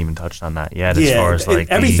we haven't even touched on that yet, as far as like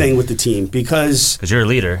everything with the team, because you're a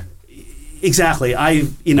leader. Exactly.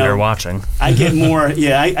 You're watching. I get more.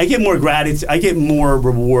 Yeah, I get more gratitude. I get more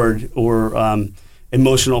reward or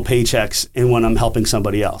emotional paychecks in when I'm helping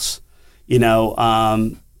somebody else.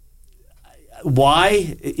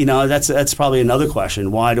 Why? That's probably another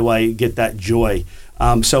question. Why do I get that joy?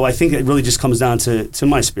 So I think it really just comes down to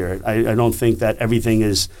my spirit. I don't think that everything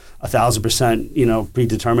is 1,000%,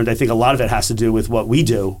 predetermined. I think a lot of it has to do with what we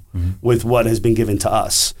do, with what has been given to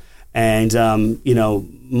us. And,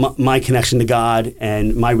 my connection to God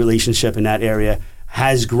and my relationship in that area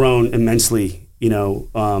has grown immensely,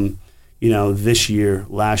 this year,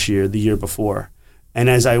 last year, the year before. And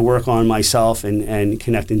as I work on myself and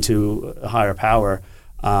connecting to a higher power,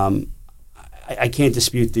 I can't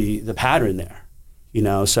dispute the pattern there,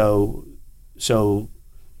 So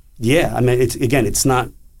yeah, it's not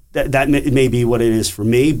that may be what it is for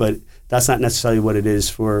me, but that's not necessarily what it is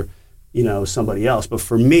for somebody else. But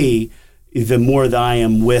for me, the more that I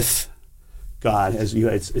am with God, as you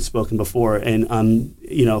had spoken before, and I'm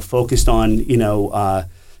focused on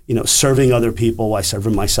serving other people while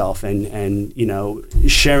serving myself, and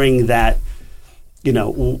sharing that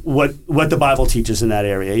what the Bible teaches in that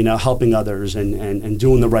area, helping others and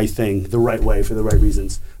doing the right thing the right way for the right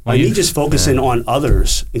reasons. By me just focusing on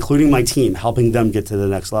others, including my team, helping them get to the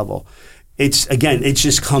next level, it's again, it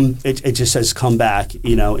just has come back,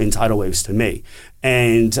 in tidal waves to me.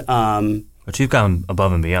 And but you've gone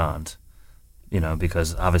above and beyond,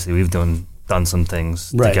 because obviously we've done some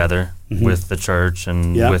things together with the church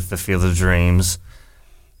and with the Field of Dreams.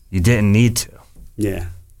 You didn't need to. Yeah.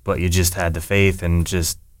 But you just had the faith and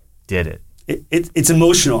just did it. It's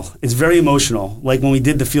emotional. It's very emotional. Like when we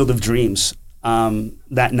did the Field of Dreams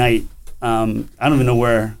that night, I don't even know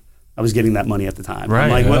where I was getting that money at the time. Right.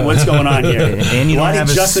 I'm like, what's going on here? And why did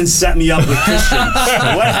Justin set me up with Christians?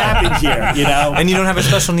 What happened here? And you don't have a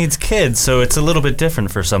special needs kid, so it's a little bit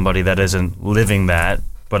different for somebody that isn't living that,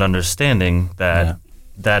 but understanding that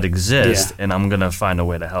that exists, and I'm gonna find a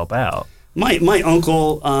way to help out. My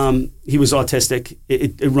uncle, he was autistic.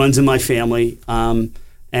 It runs in my family, but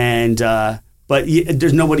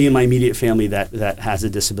there's nobody in my immediate family that has a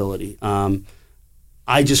disability.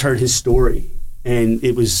 I just heard his story, and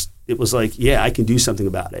it was like, I can do something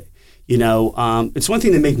about it. It's one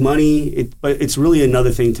thing to make money, but it's really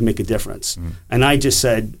another thing to make a difference. And I just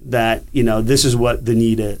said that, this is what the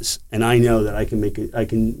need is, and I know that I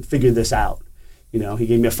can figure this out. He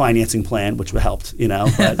gave me a financing plan, which helped, which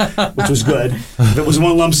was good. If it was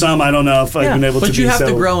one lump sum, I don't know if I'd been able to. But you have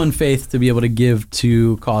to grow in faith to be able to give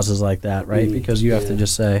to causes like that, right? Because you have to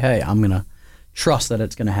just say, hey, I'm going to trust that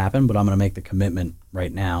it's going to happen, but I'm going to make the commitment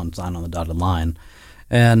right now and sign on the dotted line.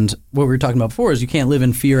 And what we were talking about before is you can't live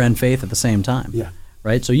in fear and faith at the same time. Yeah.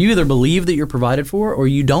 Right? So you either believe that you're provided for or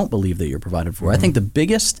you don't believe that you're provided for. I think the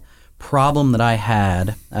biggest problem that I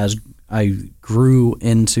had as I grew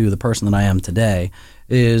into the person that I am today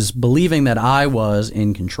is believing that I was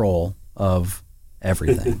in control of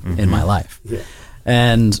everything in my life. Yeah.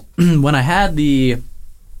 And when I had the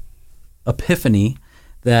epiphany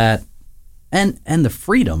that, and the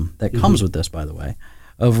freedom that comes with this, by the way,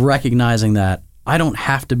 of recognizing that I don't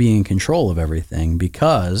have to be in control of everything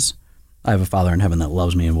because I have a Father in heaven that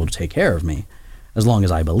loves me and will take care of me as long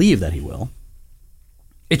as I believe that he will.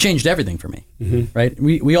 It changed everything for me, right?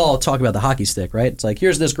 We all talk about the hockey stick, right? It's like,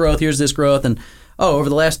 here's this growth, and over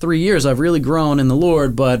the last 3 years, I've really grown in the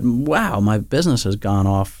Lord, but wow, my business has gone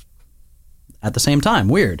off at the same time.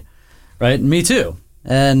 Weird, right? Me too.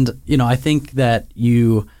 And, I think that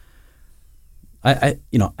I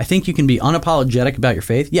think you can be unapologetic about your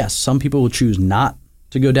faith. Yes, some people will choose not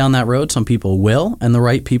to go down that road. Some people will, and the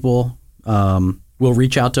right people will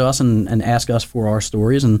reach out to us and ask us for our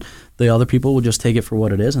stories, and the other people will just take it for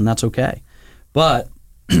what it is, and that's okay. But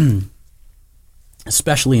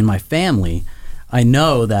especially in my family, I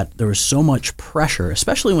know that there was so much pressure,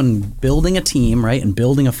 especially when building a team, right, and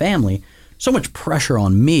building a family, so much pressure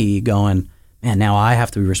on me going, man, now I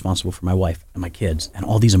have to be responsible for my wife and my kids and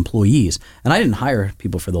all these employees. And I didn't hire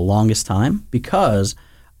people for the longest time because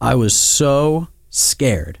I was so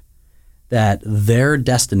scared that their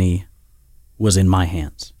destiny was in my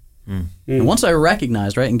hands. And once I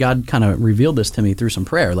recognized, right, and God kind of revealed this to me through some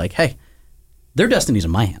prayer, like, hey, their destiny's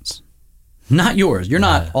in my hands, not yours. You're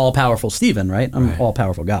not all-powerful Stephen, right? I'm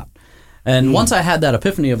all-powerful God. And once I had that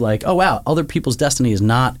epiphany of like, oh, wow, other people's destiny is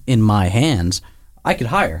not in my hands, I could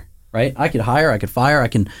hire, right? I could hire, I could fire, I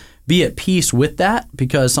can be at peace with that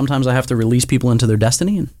because sometimes I have to release people into their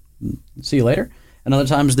destiny and see you later. And other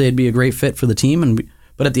times they'd be a great fit for the team.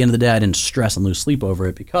 But at the end of the day, I didn't stress and lose sleep over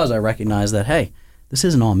it because I recognized that, hey, this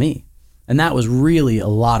isn't all me. And that was really a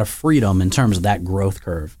lot of freedom in terms of that growth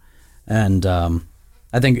curve. And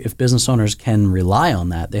I think if business owners can rely on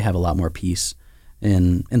that, they have a lot more peace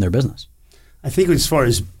in their business. I think as far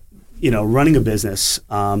as, running a business,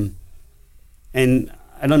 and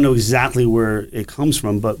I don't know exactly where it comes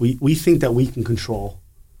from, but we think that we can control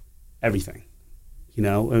everything,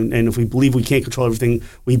 and if we believe we can't control everything,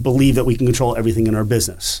 we believe that we can control everything in our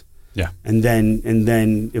business. Yeah. And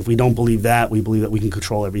then if we don't believe that, we believe that we can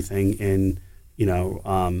control everything in,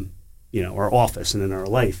 our office and in our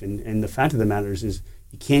life. And the fact of the matter is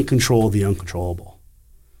you can't control the uncontrollable.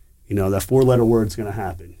 That 4-letter word's going to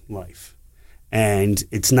happen, life. And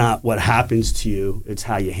it's not what happens to you, it's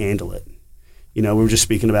how you handle it. We were just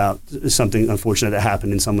speaking about something unfortunate that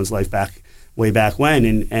happened in someone's life way back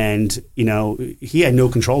when, and he had no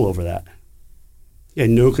control over that. He had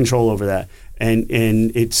no control over that. And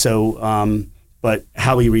it's so, but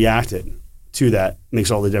how he reacted to that makes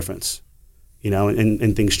all the difference,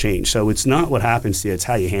 and things change. So it's not what happens to you, it's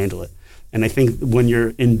how you handle it. And I think when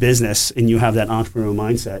you're in business and you have that entrepreneurial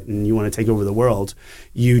mindset and you want to take over the world,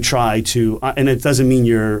 you try to, and it doesn't mean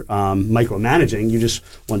you're micromanaging, you just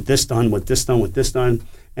want this done, with this done, with this done.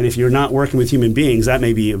 And if you're not working with human beings, that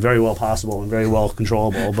may be very well possible and very well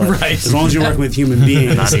controllable. But as long as you're working with human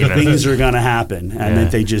beings, things are going to happen, and that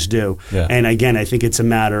they just do. Yeah. And again, I think it's a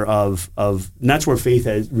matter of and that's where faith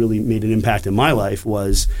has really made an impact in my life.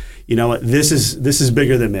 Was, you know, this is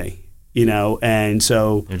bigger than me. You know, and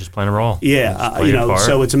so you're just playing a role. Yeah, you know,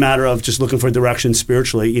 so it's a matter of just looking for direction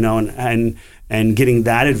spiritually, you know, and getting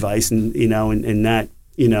that advice and you know, and that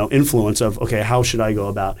you know influence of okay, how should I go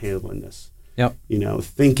about handling this? Yep. You know,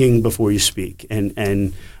 thinking before you speak, but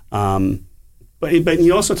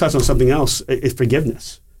you also touched on something else, is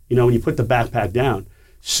forgiveness. You know, when you put the backpack down,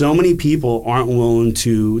 so many people aren't willing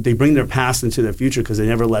to. They bring their past into their future because they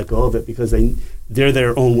never let go of it because they're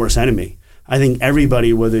their own worst enemy. I think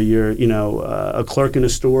everybody, whether you're you know a clerk in a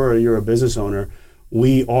store or you're a business owner,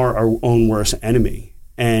 we are our own worst enemy,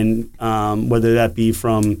 and whether that be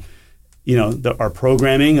from you know, our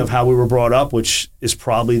programming of how we were brought up, which is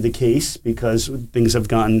probably the case because things have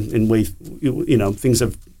gotten in way, you know, things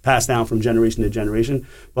have passed down from generation to generation.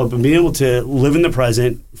 But being able to live in the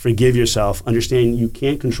present, forgive yourself, understand you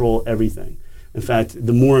can't control everything. In fact,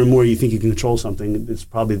 the more and more you think you can control something, it's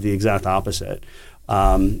probably the exact opposite.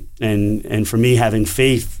 And for me, having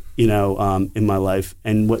faith, you know, in my life,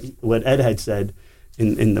 and what Ed had said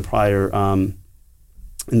in the prior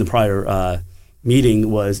meeting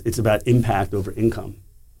was it's about impact over income,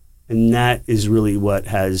 and that is really what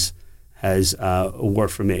has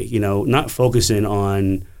worked for me. You know, not focusing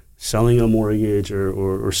on selling a mortgage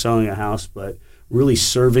or selling a house, but really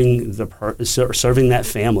serving serving that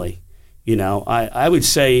family. You know, I would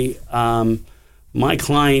say my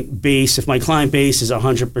client base, if my client base is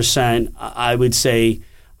 100%, I would say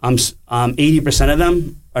 80% of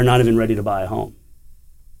them are not even ready to buy a home.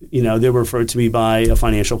 You know, they're referred to me by a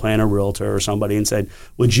financial planner, realtor, or somebody and said,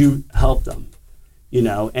 would you help them? You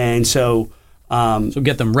know, and so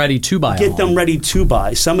get them ready to buy Get them ready to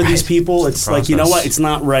buy. Some of these people, it's like, you know what, it's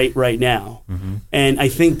not right now. Mm-hmm. And I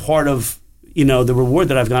think part of, you know, the reward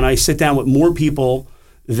that I've gotten, I sit down with more people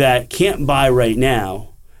that can't buy right now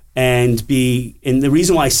and the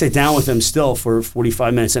reason why I sit down with them still for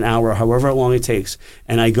 45 minutes, an hour, however long it takes,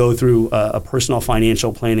 and I go through a personal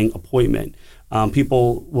financial planning appointment.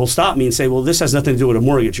 People will stop me and say, well, this has nothing to do with a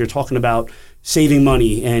mortgage. You're talking about saving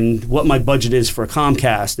money and what my budget is for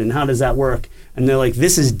Comcast and how does that work? And they're like,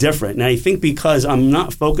 this is different. And I think because I'm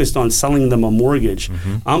not focused on selling them a mortgage,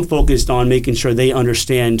 mm-hmm. I'm focused on making sure they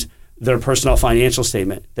understand their personal financial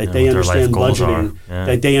statement, that they understand budgeting,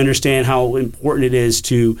 that they understand how important it is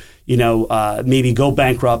to, you know, maybe go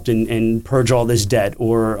bankrupt and purge all this debt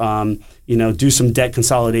or, you know, do some debt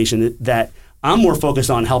consolidation. That I'm more focused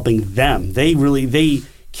on helping them. They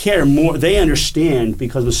care more. They understand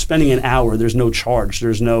because of spending an hour, there's no charge.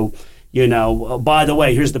 There's no, you know, by the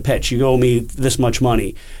way, here's the pitch. You owe me this much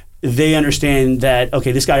money. They understand that,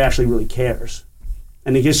 okay, this guy actually really cares.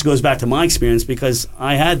 And it just goes back to my experience because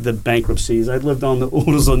I had the bankruptcies. I lived on the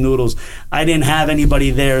oodles of noodles. I didn't have anybody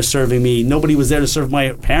there serving me. Nobody was there to serve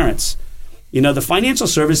my parents. You know, the financial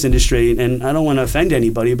service industry, and I don't want to offend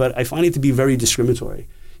anybody, but I find it to be very discriminatory.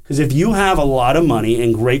 Because if you have a lot of money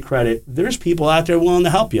and great credit, there's people out there willing to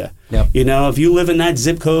help you. Yep. You know, if you live in that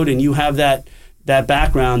zip code and you have that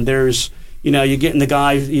background, there's, you know, you're getting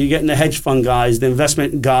the hedge fund guys, the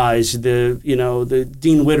investment guys, the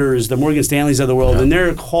Dean Witters, the Morgan Stanleys of the world, and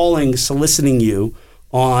they're soliciting you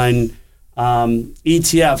on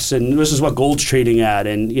ETFs, and this is what gold's trading at,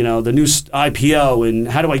 and, you know, the new IPO, and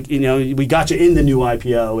how do we got you in the new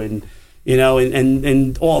IPO, and, you know,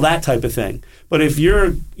 and all that type of thing. But if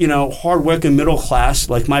you're, you know, hardworking middle class,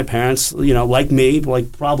 like my parents, you know, like me,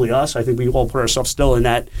 like probably us, I think we all put ourselves still in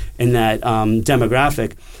that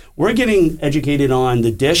demographic. We're getting educated on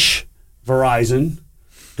the Dish, Verizon,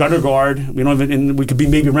 Gutter Guard. We don't even, and we could be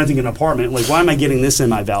maybe renting an apartment. Like, why am I getting this in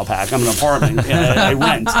my Valpak? I'm an apartment. I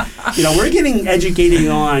rent. You know, we're getting educated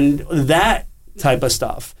on that type of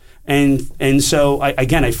stuff. And so,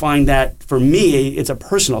 I find that for me, it's a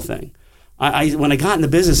personal thing. When I got in the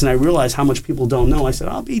business and I realized how much people don't know, I said,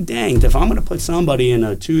 I'll be danged if I'm going to put somebody in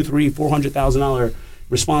a $200,000, $300,000, $400,000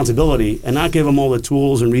 responsibility and not give them all the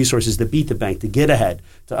tools and resources to beat the bank, to get ahead,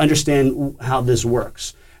 to understand how this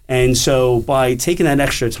works. And so by taking that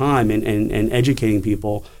extra time and educating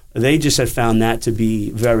people, they just have found that to be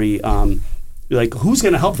very, like, who's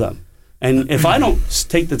going to help them? And if I don't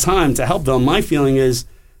take the time to help them, my feeling is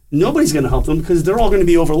nobody's going to help them because they're all going to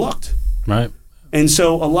be overlooked. Right. And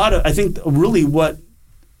so I think really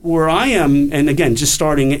where I am, and again, just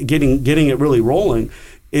starting, getting it really rolling,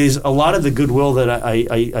 is a lot of the goodwill that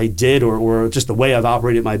I did or just the way I've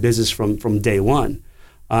operated my business from day one.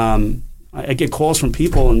 I get calls from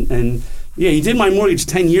people and you Yeah, he did my mortgage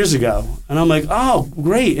 10 years ago. And I'm like, oh,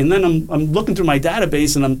 great. And then I'm looking through my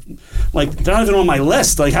database and I'm like, they're not even on my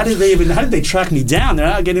list. Like, how did they track me down? They're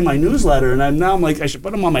not getting my newsletter. And I'm like, I should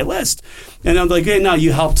put them on my list. And I'm like, hey, no,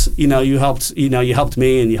 you helped me and you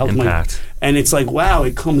helped Impact. and it's like, wow,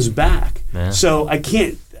 it comes back. Yeah. So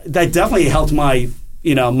that definitely helped my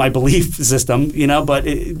belief system,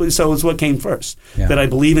 so it's what came first. Yeah. That I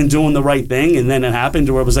believe in doing the right thing, and then it happened,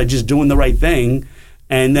 or was I just doing the right thing,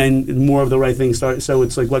 and then more of the right thing started. So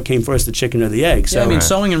it's like, what came first, the chicken or the egg? So, yeah, I mean,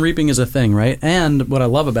 sowing and reaping is a thing, right? And what I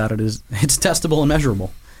love about it is it's testable and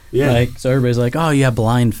measurable. Yeah. Like, so everybody's like, oh, you have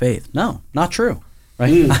blind faith. No, not true.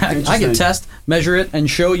 Right? I can test, measure it, and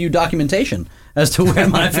show you documentation as to where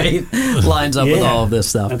my faith lines up with all of this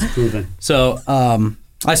stuff. That's proven. So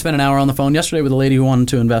I spent an hour on the phone yesterday with a lady who wanted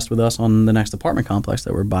to invest with us on the next apartment complex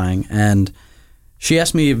that we're buying, and she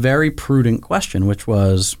asked me a very prudent question, which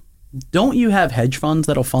was, don't you have hedge funds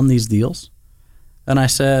that'll fund these deals? And I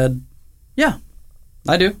said, yeah,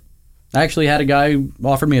 I do. I actually had a guy who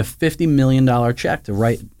offered me a $50 million check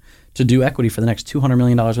to do equity for the next $200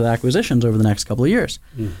 million worth of acquisitions over the next couple of years.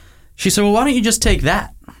 She said, well, why don't you just take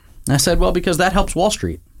that? And I said, well, because that helps Wall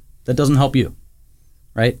Street. That doesn't help you,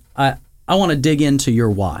 right? I want to dig into your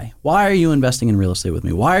why. Why are you investing in real estate with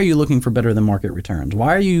me? Why are you looking for better than market returns?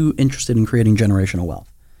 Why are you interested in creating generational wealth?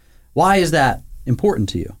 Why is that important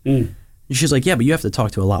to you? And she's like, yeah, but you have to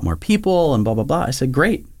talk to a lot more people and blah, blah, blah. I said,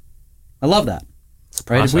 great. I love that.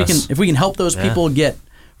 Right? If we can help those people get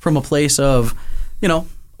from a place of,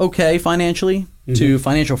 okay financially to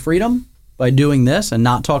financial freedom by doing this and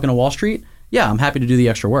not talking to Wall Street, yeah, I'm happy to do the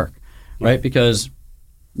extra work, right? Because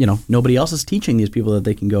nobody else is teaching these people that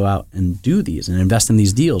they can go out and do these and invest in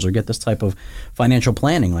these deals or get this type of financial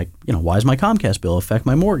planning. Like, why does my Comcast bill affect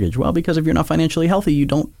my mortgage? Well, because if you're not financially healthy,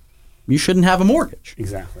 you shouldn't have a mortgage.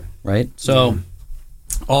 Exactly. Right? So,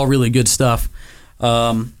 all really good stuff. We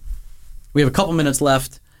have a couple minutes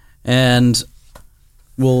left, and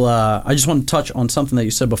I just want to touch on something that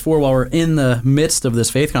you said before while we're in the midst of this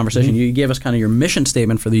faith conversation. You gave us kind of your mission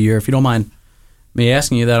statement for the year. If you don't mind me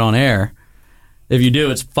asking you that on air. If you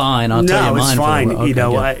do, it's fine. I'll tell you mine. No,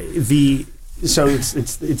 it's fine. Okay, so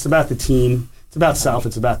it's about the team. It's about self.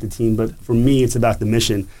 It's about the team. But for me, it's about the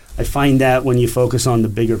mission. I find that when you focus on the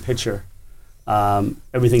bigger picture,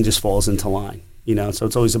 everything just falls into line. So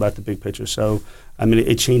it's always about the big picture. So I mean,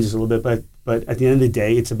 it changes a little bit, but at the end of the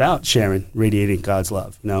day, it's about sharing, radiating God's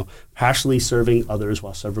love. Passionately serving others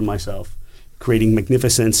while serving myself, creating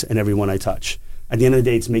magnificence in everyone I touch. At the end of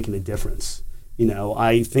the day, it's making a difference.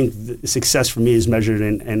 I think success for me is measured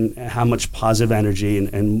in how much positive energy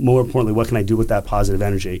and more importantly, what can I do with that positive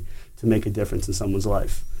energy to make a difference in someone's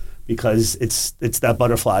life? Because it's that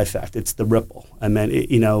butterfly effect. It's the ripple. I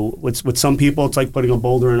mean, with some people, it's like putting a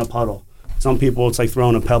boulder in a puddle. Some people, it's like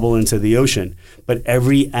throwing a pebble into the ocean. But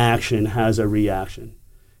every action has a reaction.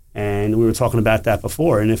 And we were talking about that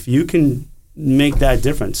before. And if you can make that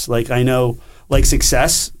difference, like I know, like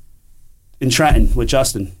success in Trenton with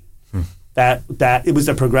Justin, that it was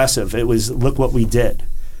a progressive. It was, look what we did.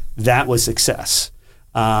 That was success.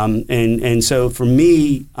 And so for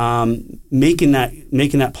me, making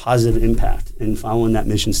that positive impact and following that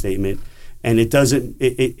mission statement, and it's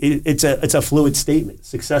a fluid statement.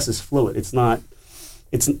 Success is fluid. It's not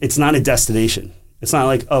a destination. It's not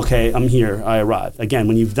like, okay, I'm here, I arrived. Again,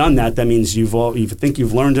 when you've done that, that means you think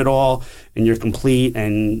you've learned it all and you're complete.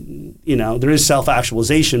 And there is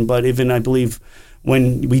self-actualization, but even I believe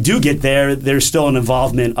when we do get there, there's still an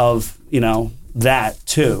involvement of that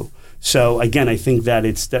too. So again, I think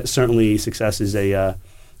that certainly success is a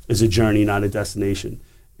journey, not a destination.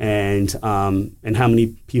 And how many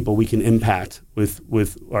people we can impact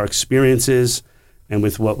with our experiences and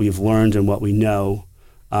with what we've learned and what we know,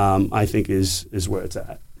 I think is where it's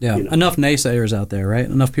at. Yeah, enough naysayers out there, right?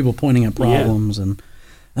 Enough people pointing at problems, and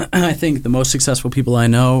I think the most successful people I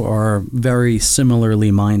know are very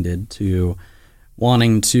similarly minded to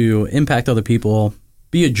wanting to impact other people,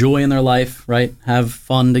 be a joy in their life, right? Have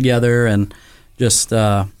fun together, and just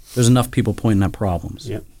there's enough people pointing at problems.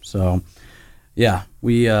 Yep. So, yeah,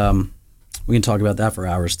 we can talk about that for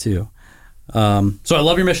hours too. So I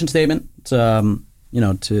love your mission statement. To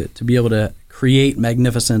be able to create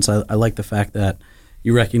magnificence, I like the fact that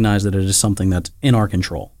you recognize that it is something that's in our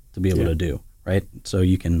control to be able to do, right? So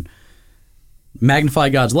you can magnify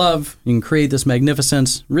God's love, you can create this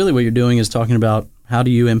magnificence. Really what you're doing is talking about how do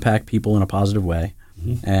you impact people in a positive way.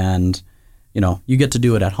 And, you get to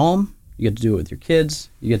do it at home, you get to do it with your kids,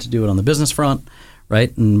 you get to do it on the business front,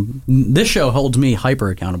 right? And this show holds me hyper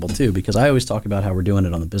accountable too, because I always talk about how we're doing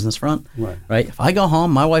it on the business front, right? If I go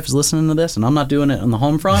home, my wife is listening to this, and I'm not doing it on the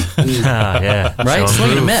home front, right?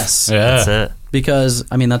 Swing and a miss. That's it. Because,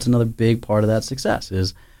 I mean, that's another big part of that success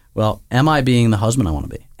is, well, am I being the husband I want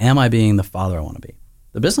to be? Am I being the father I want to be?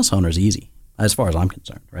 The business owner is easy, as far as I'm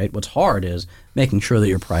concerned, right? What's hard is making sure that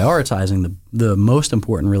you're prioritizing the most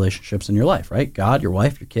important relationships in your life, right? God, your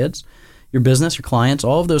wife, your kids, your business, your clients,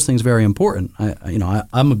 all of those things very important.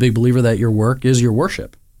 I'm a big believer that your work is your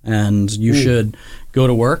worship, and you should go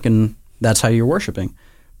to work, and that's how you're worshiping.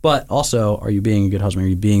 But also, are you being a good husband? Are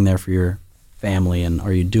you being there for your family, and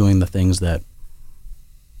are you doing the things that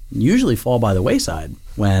usually fall by the wayside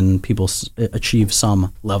when people achieve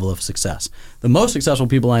some level of success? The most successful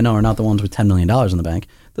people I know are not the ones with $10 million in the bank.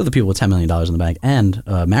 They're the people with $10 million in the bank and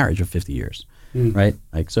a marriage of 50 years, right?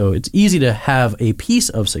 So it's easy to have a piece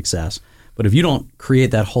of success, but if you don't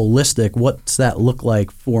create that holistic, what's that look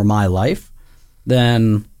like for my life,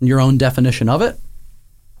 then your own definition of it,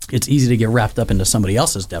 it's easy to get wrapped up into somebody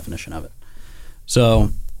else's definition of it.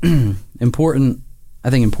 So important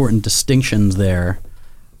distinctions there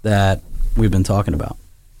that we've been talking about.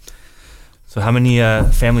 So how many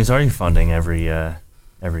families are you funding every year?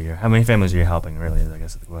 How many families are you helping, really, I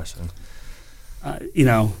guess is the question.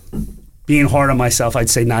 Being hard on myself, I'd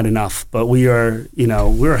say not enough. But we're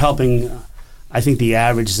helping, I think the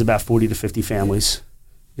average is about 40 to 50 families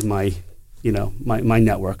in my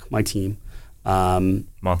network, my team.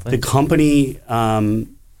 Monthly? The company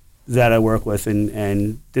that I work with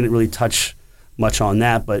and didn't really touch much on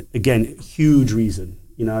that, but again, huge reason.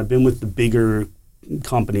 I've been with the bigger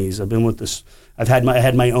companies. I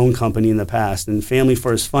had my own company in the past, and Family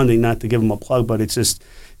First Funding, not to give them a plug, but it's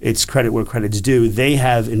credit where credit's due. They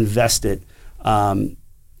have invested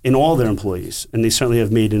in all their employees, and they certainly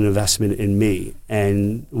have made an investment in me.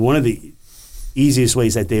 And one of the easiest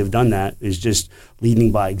ways that they have done that is just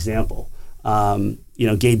leading by example.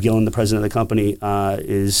 Gabe Gillen, the president of the company,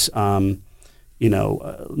 is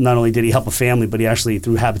not only did he help a family, but he actually,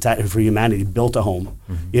 through Habitat for Humanity, built a home.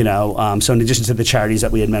 So in addition to the charities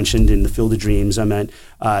that we had mentioned in the Field of Dreams,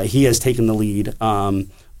 he has taken the lead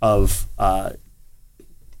of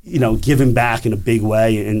giving back in a big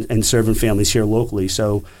way and serving families here locally.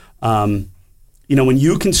 So, when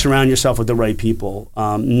you can surround yourself with the right people,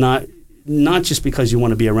 not just because you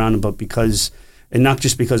want to be around them, and not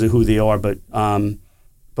just because of who they are, but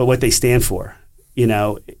what they stand for.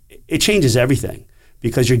 It changes everything,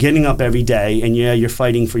 because you're getting up every day and you're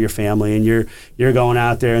fighting for your family, and you're going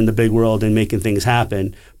out there in the big world and making things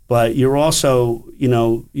happen. But you're also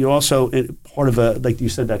part of like you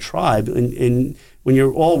said, that tribe. And when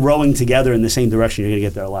you're all rowing together in the same direction, you're going to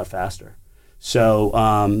get there a lot faster. So,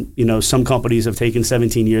 some companies have taken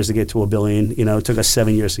 17 years to get to $1 billion. It took us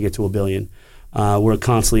 7 years to get to $1 billion. We're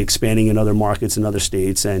constantly expanding in other markets and other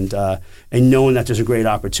states, and knowing that there's a great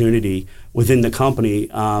opportunity within the company,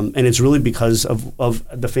 and it's really because of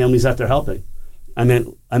the families that they're helping.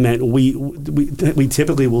 We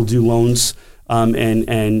typically will do loans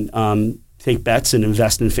and take bets and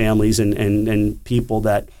invest in families and people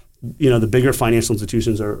that the bigger financial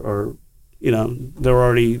institutions are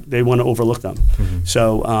they want to overlook them.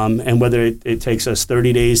 So, and whether it takes us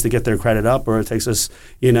 30 days to get their credit up, or it takes us,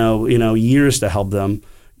 years to help them,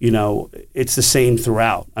 it's the same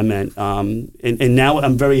throughout. And now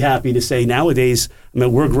I'm very happy to say nowadays,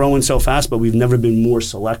 we're growing so fast, but we've never been more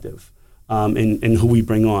selective in who we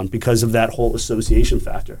bring on, because of that whole association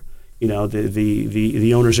factor.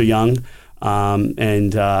 The owners are young,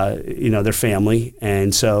 and they're family,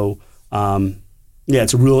 and so.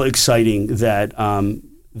 It's real exciting that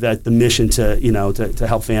that the mission to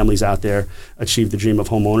help families out there achieve the dream of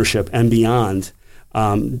home ownership and beyond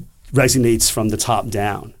resonates from the top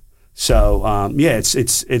down. So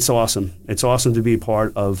it's awesome. It's awesome to be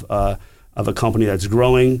part of a company that's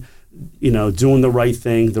growing, doing the right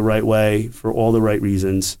thing the right way for all the right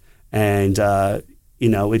reasons, and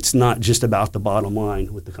it's not just about the bottom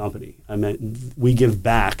line with the company. We give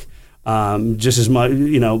back. Just as much,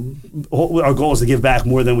 our goal is to give back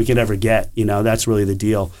more than we can ever get. That's really the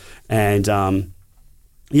deal. And I'm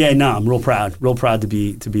real proud to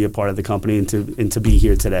be a part of the company and to be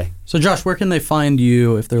here today. So, Josh, where can they find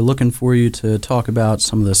you if they're looking for you to talk about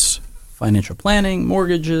some of this financial planning,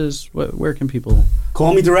 mortgages? Where can people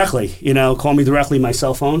call me directly? Call me directly. My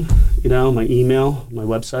cell phone, my email, my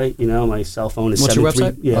website. My cell phone is what's your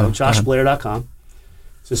website? JoshBlair.com.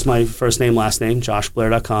 This is my first name, last name,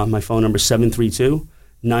 joshblair.com. My phone number is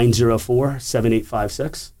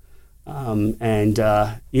 732-904-7856.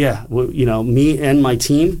 Me and my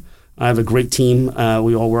team, I have a great team.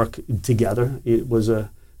 We all work together. It was a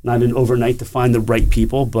not an overnight to find the right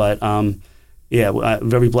people, but I'm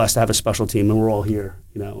very blessed to have a special team, and we're all here,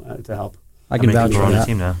 to help. I can vouch for on that. the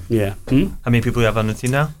team now? Yeah. How many people do you have on the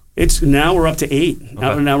team now? Now we're up to 8.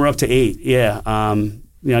 Okay. Now we're up to 8. Yeah.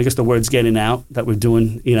 I guess the word's getting out that we're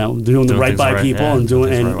doing the right by people and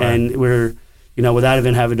and we're, without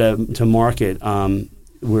even having to market,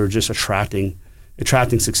 we're just attracting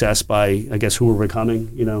success by, I guess, who we're becoming.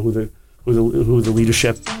 Who the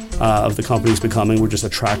leadership of the company is becoming. We're just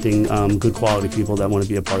attracting good quality people that want to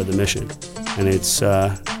be a part of the mission, and it's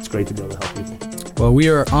great to be able to help people. Well, we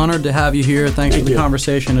are honored to have you here. Thanks for the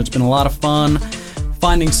conversation. It's been a lot of fun.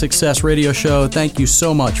 Finding Success Radio Show. Thank you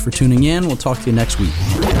so much for tuning in. We'll talk to you next week.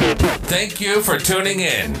 Thank you for tuning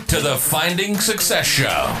in to the Finding Success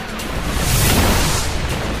Show.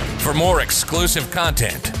 For more exclusive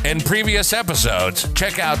content and previous episodes,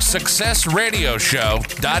 check out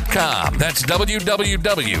successradioshow.com. That's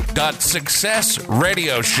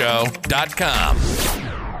www.successradioshow.com.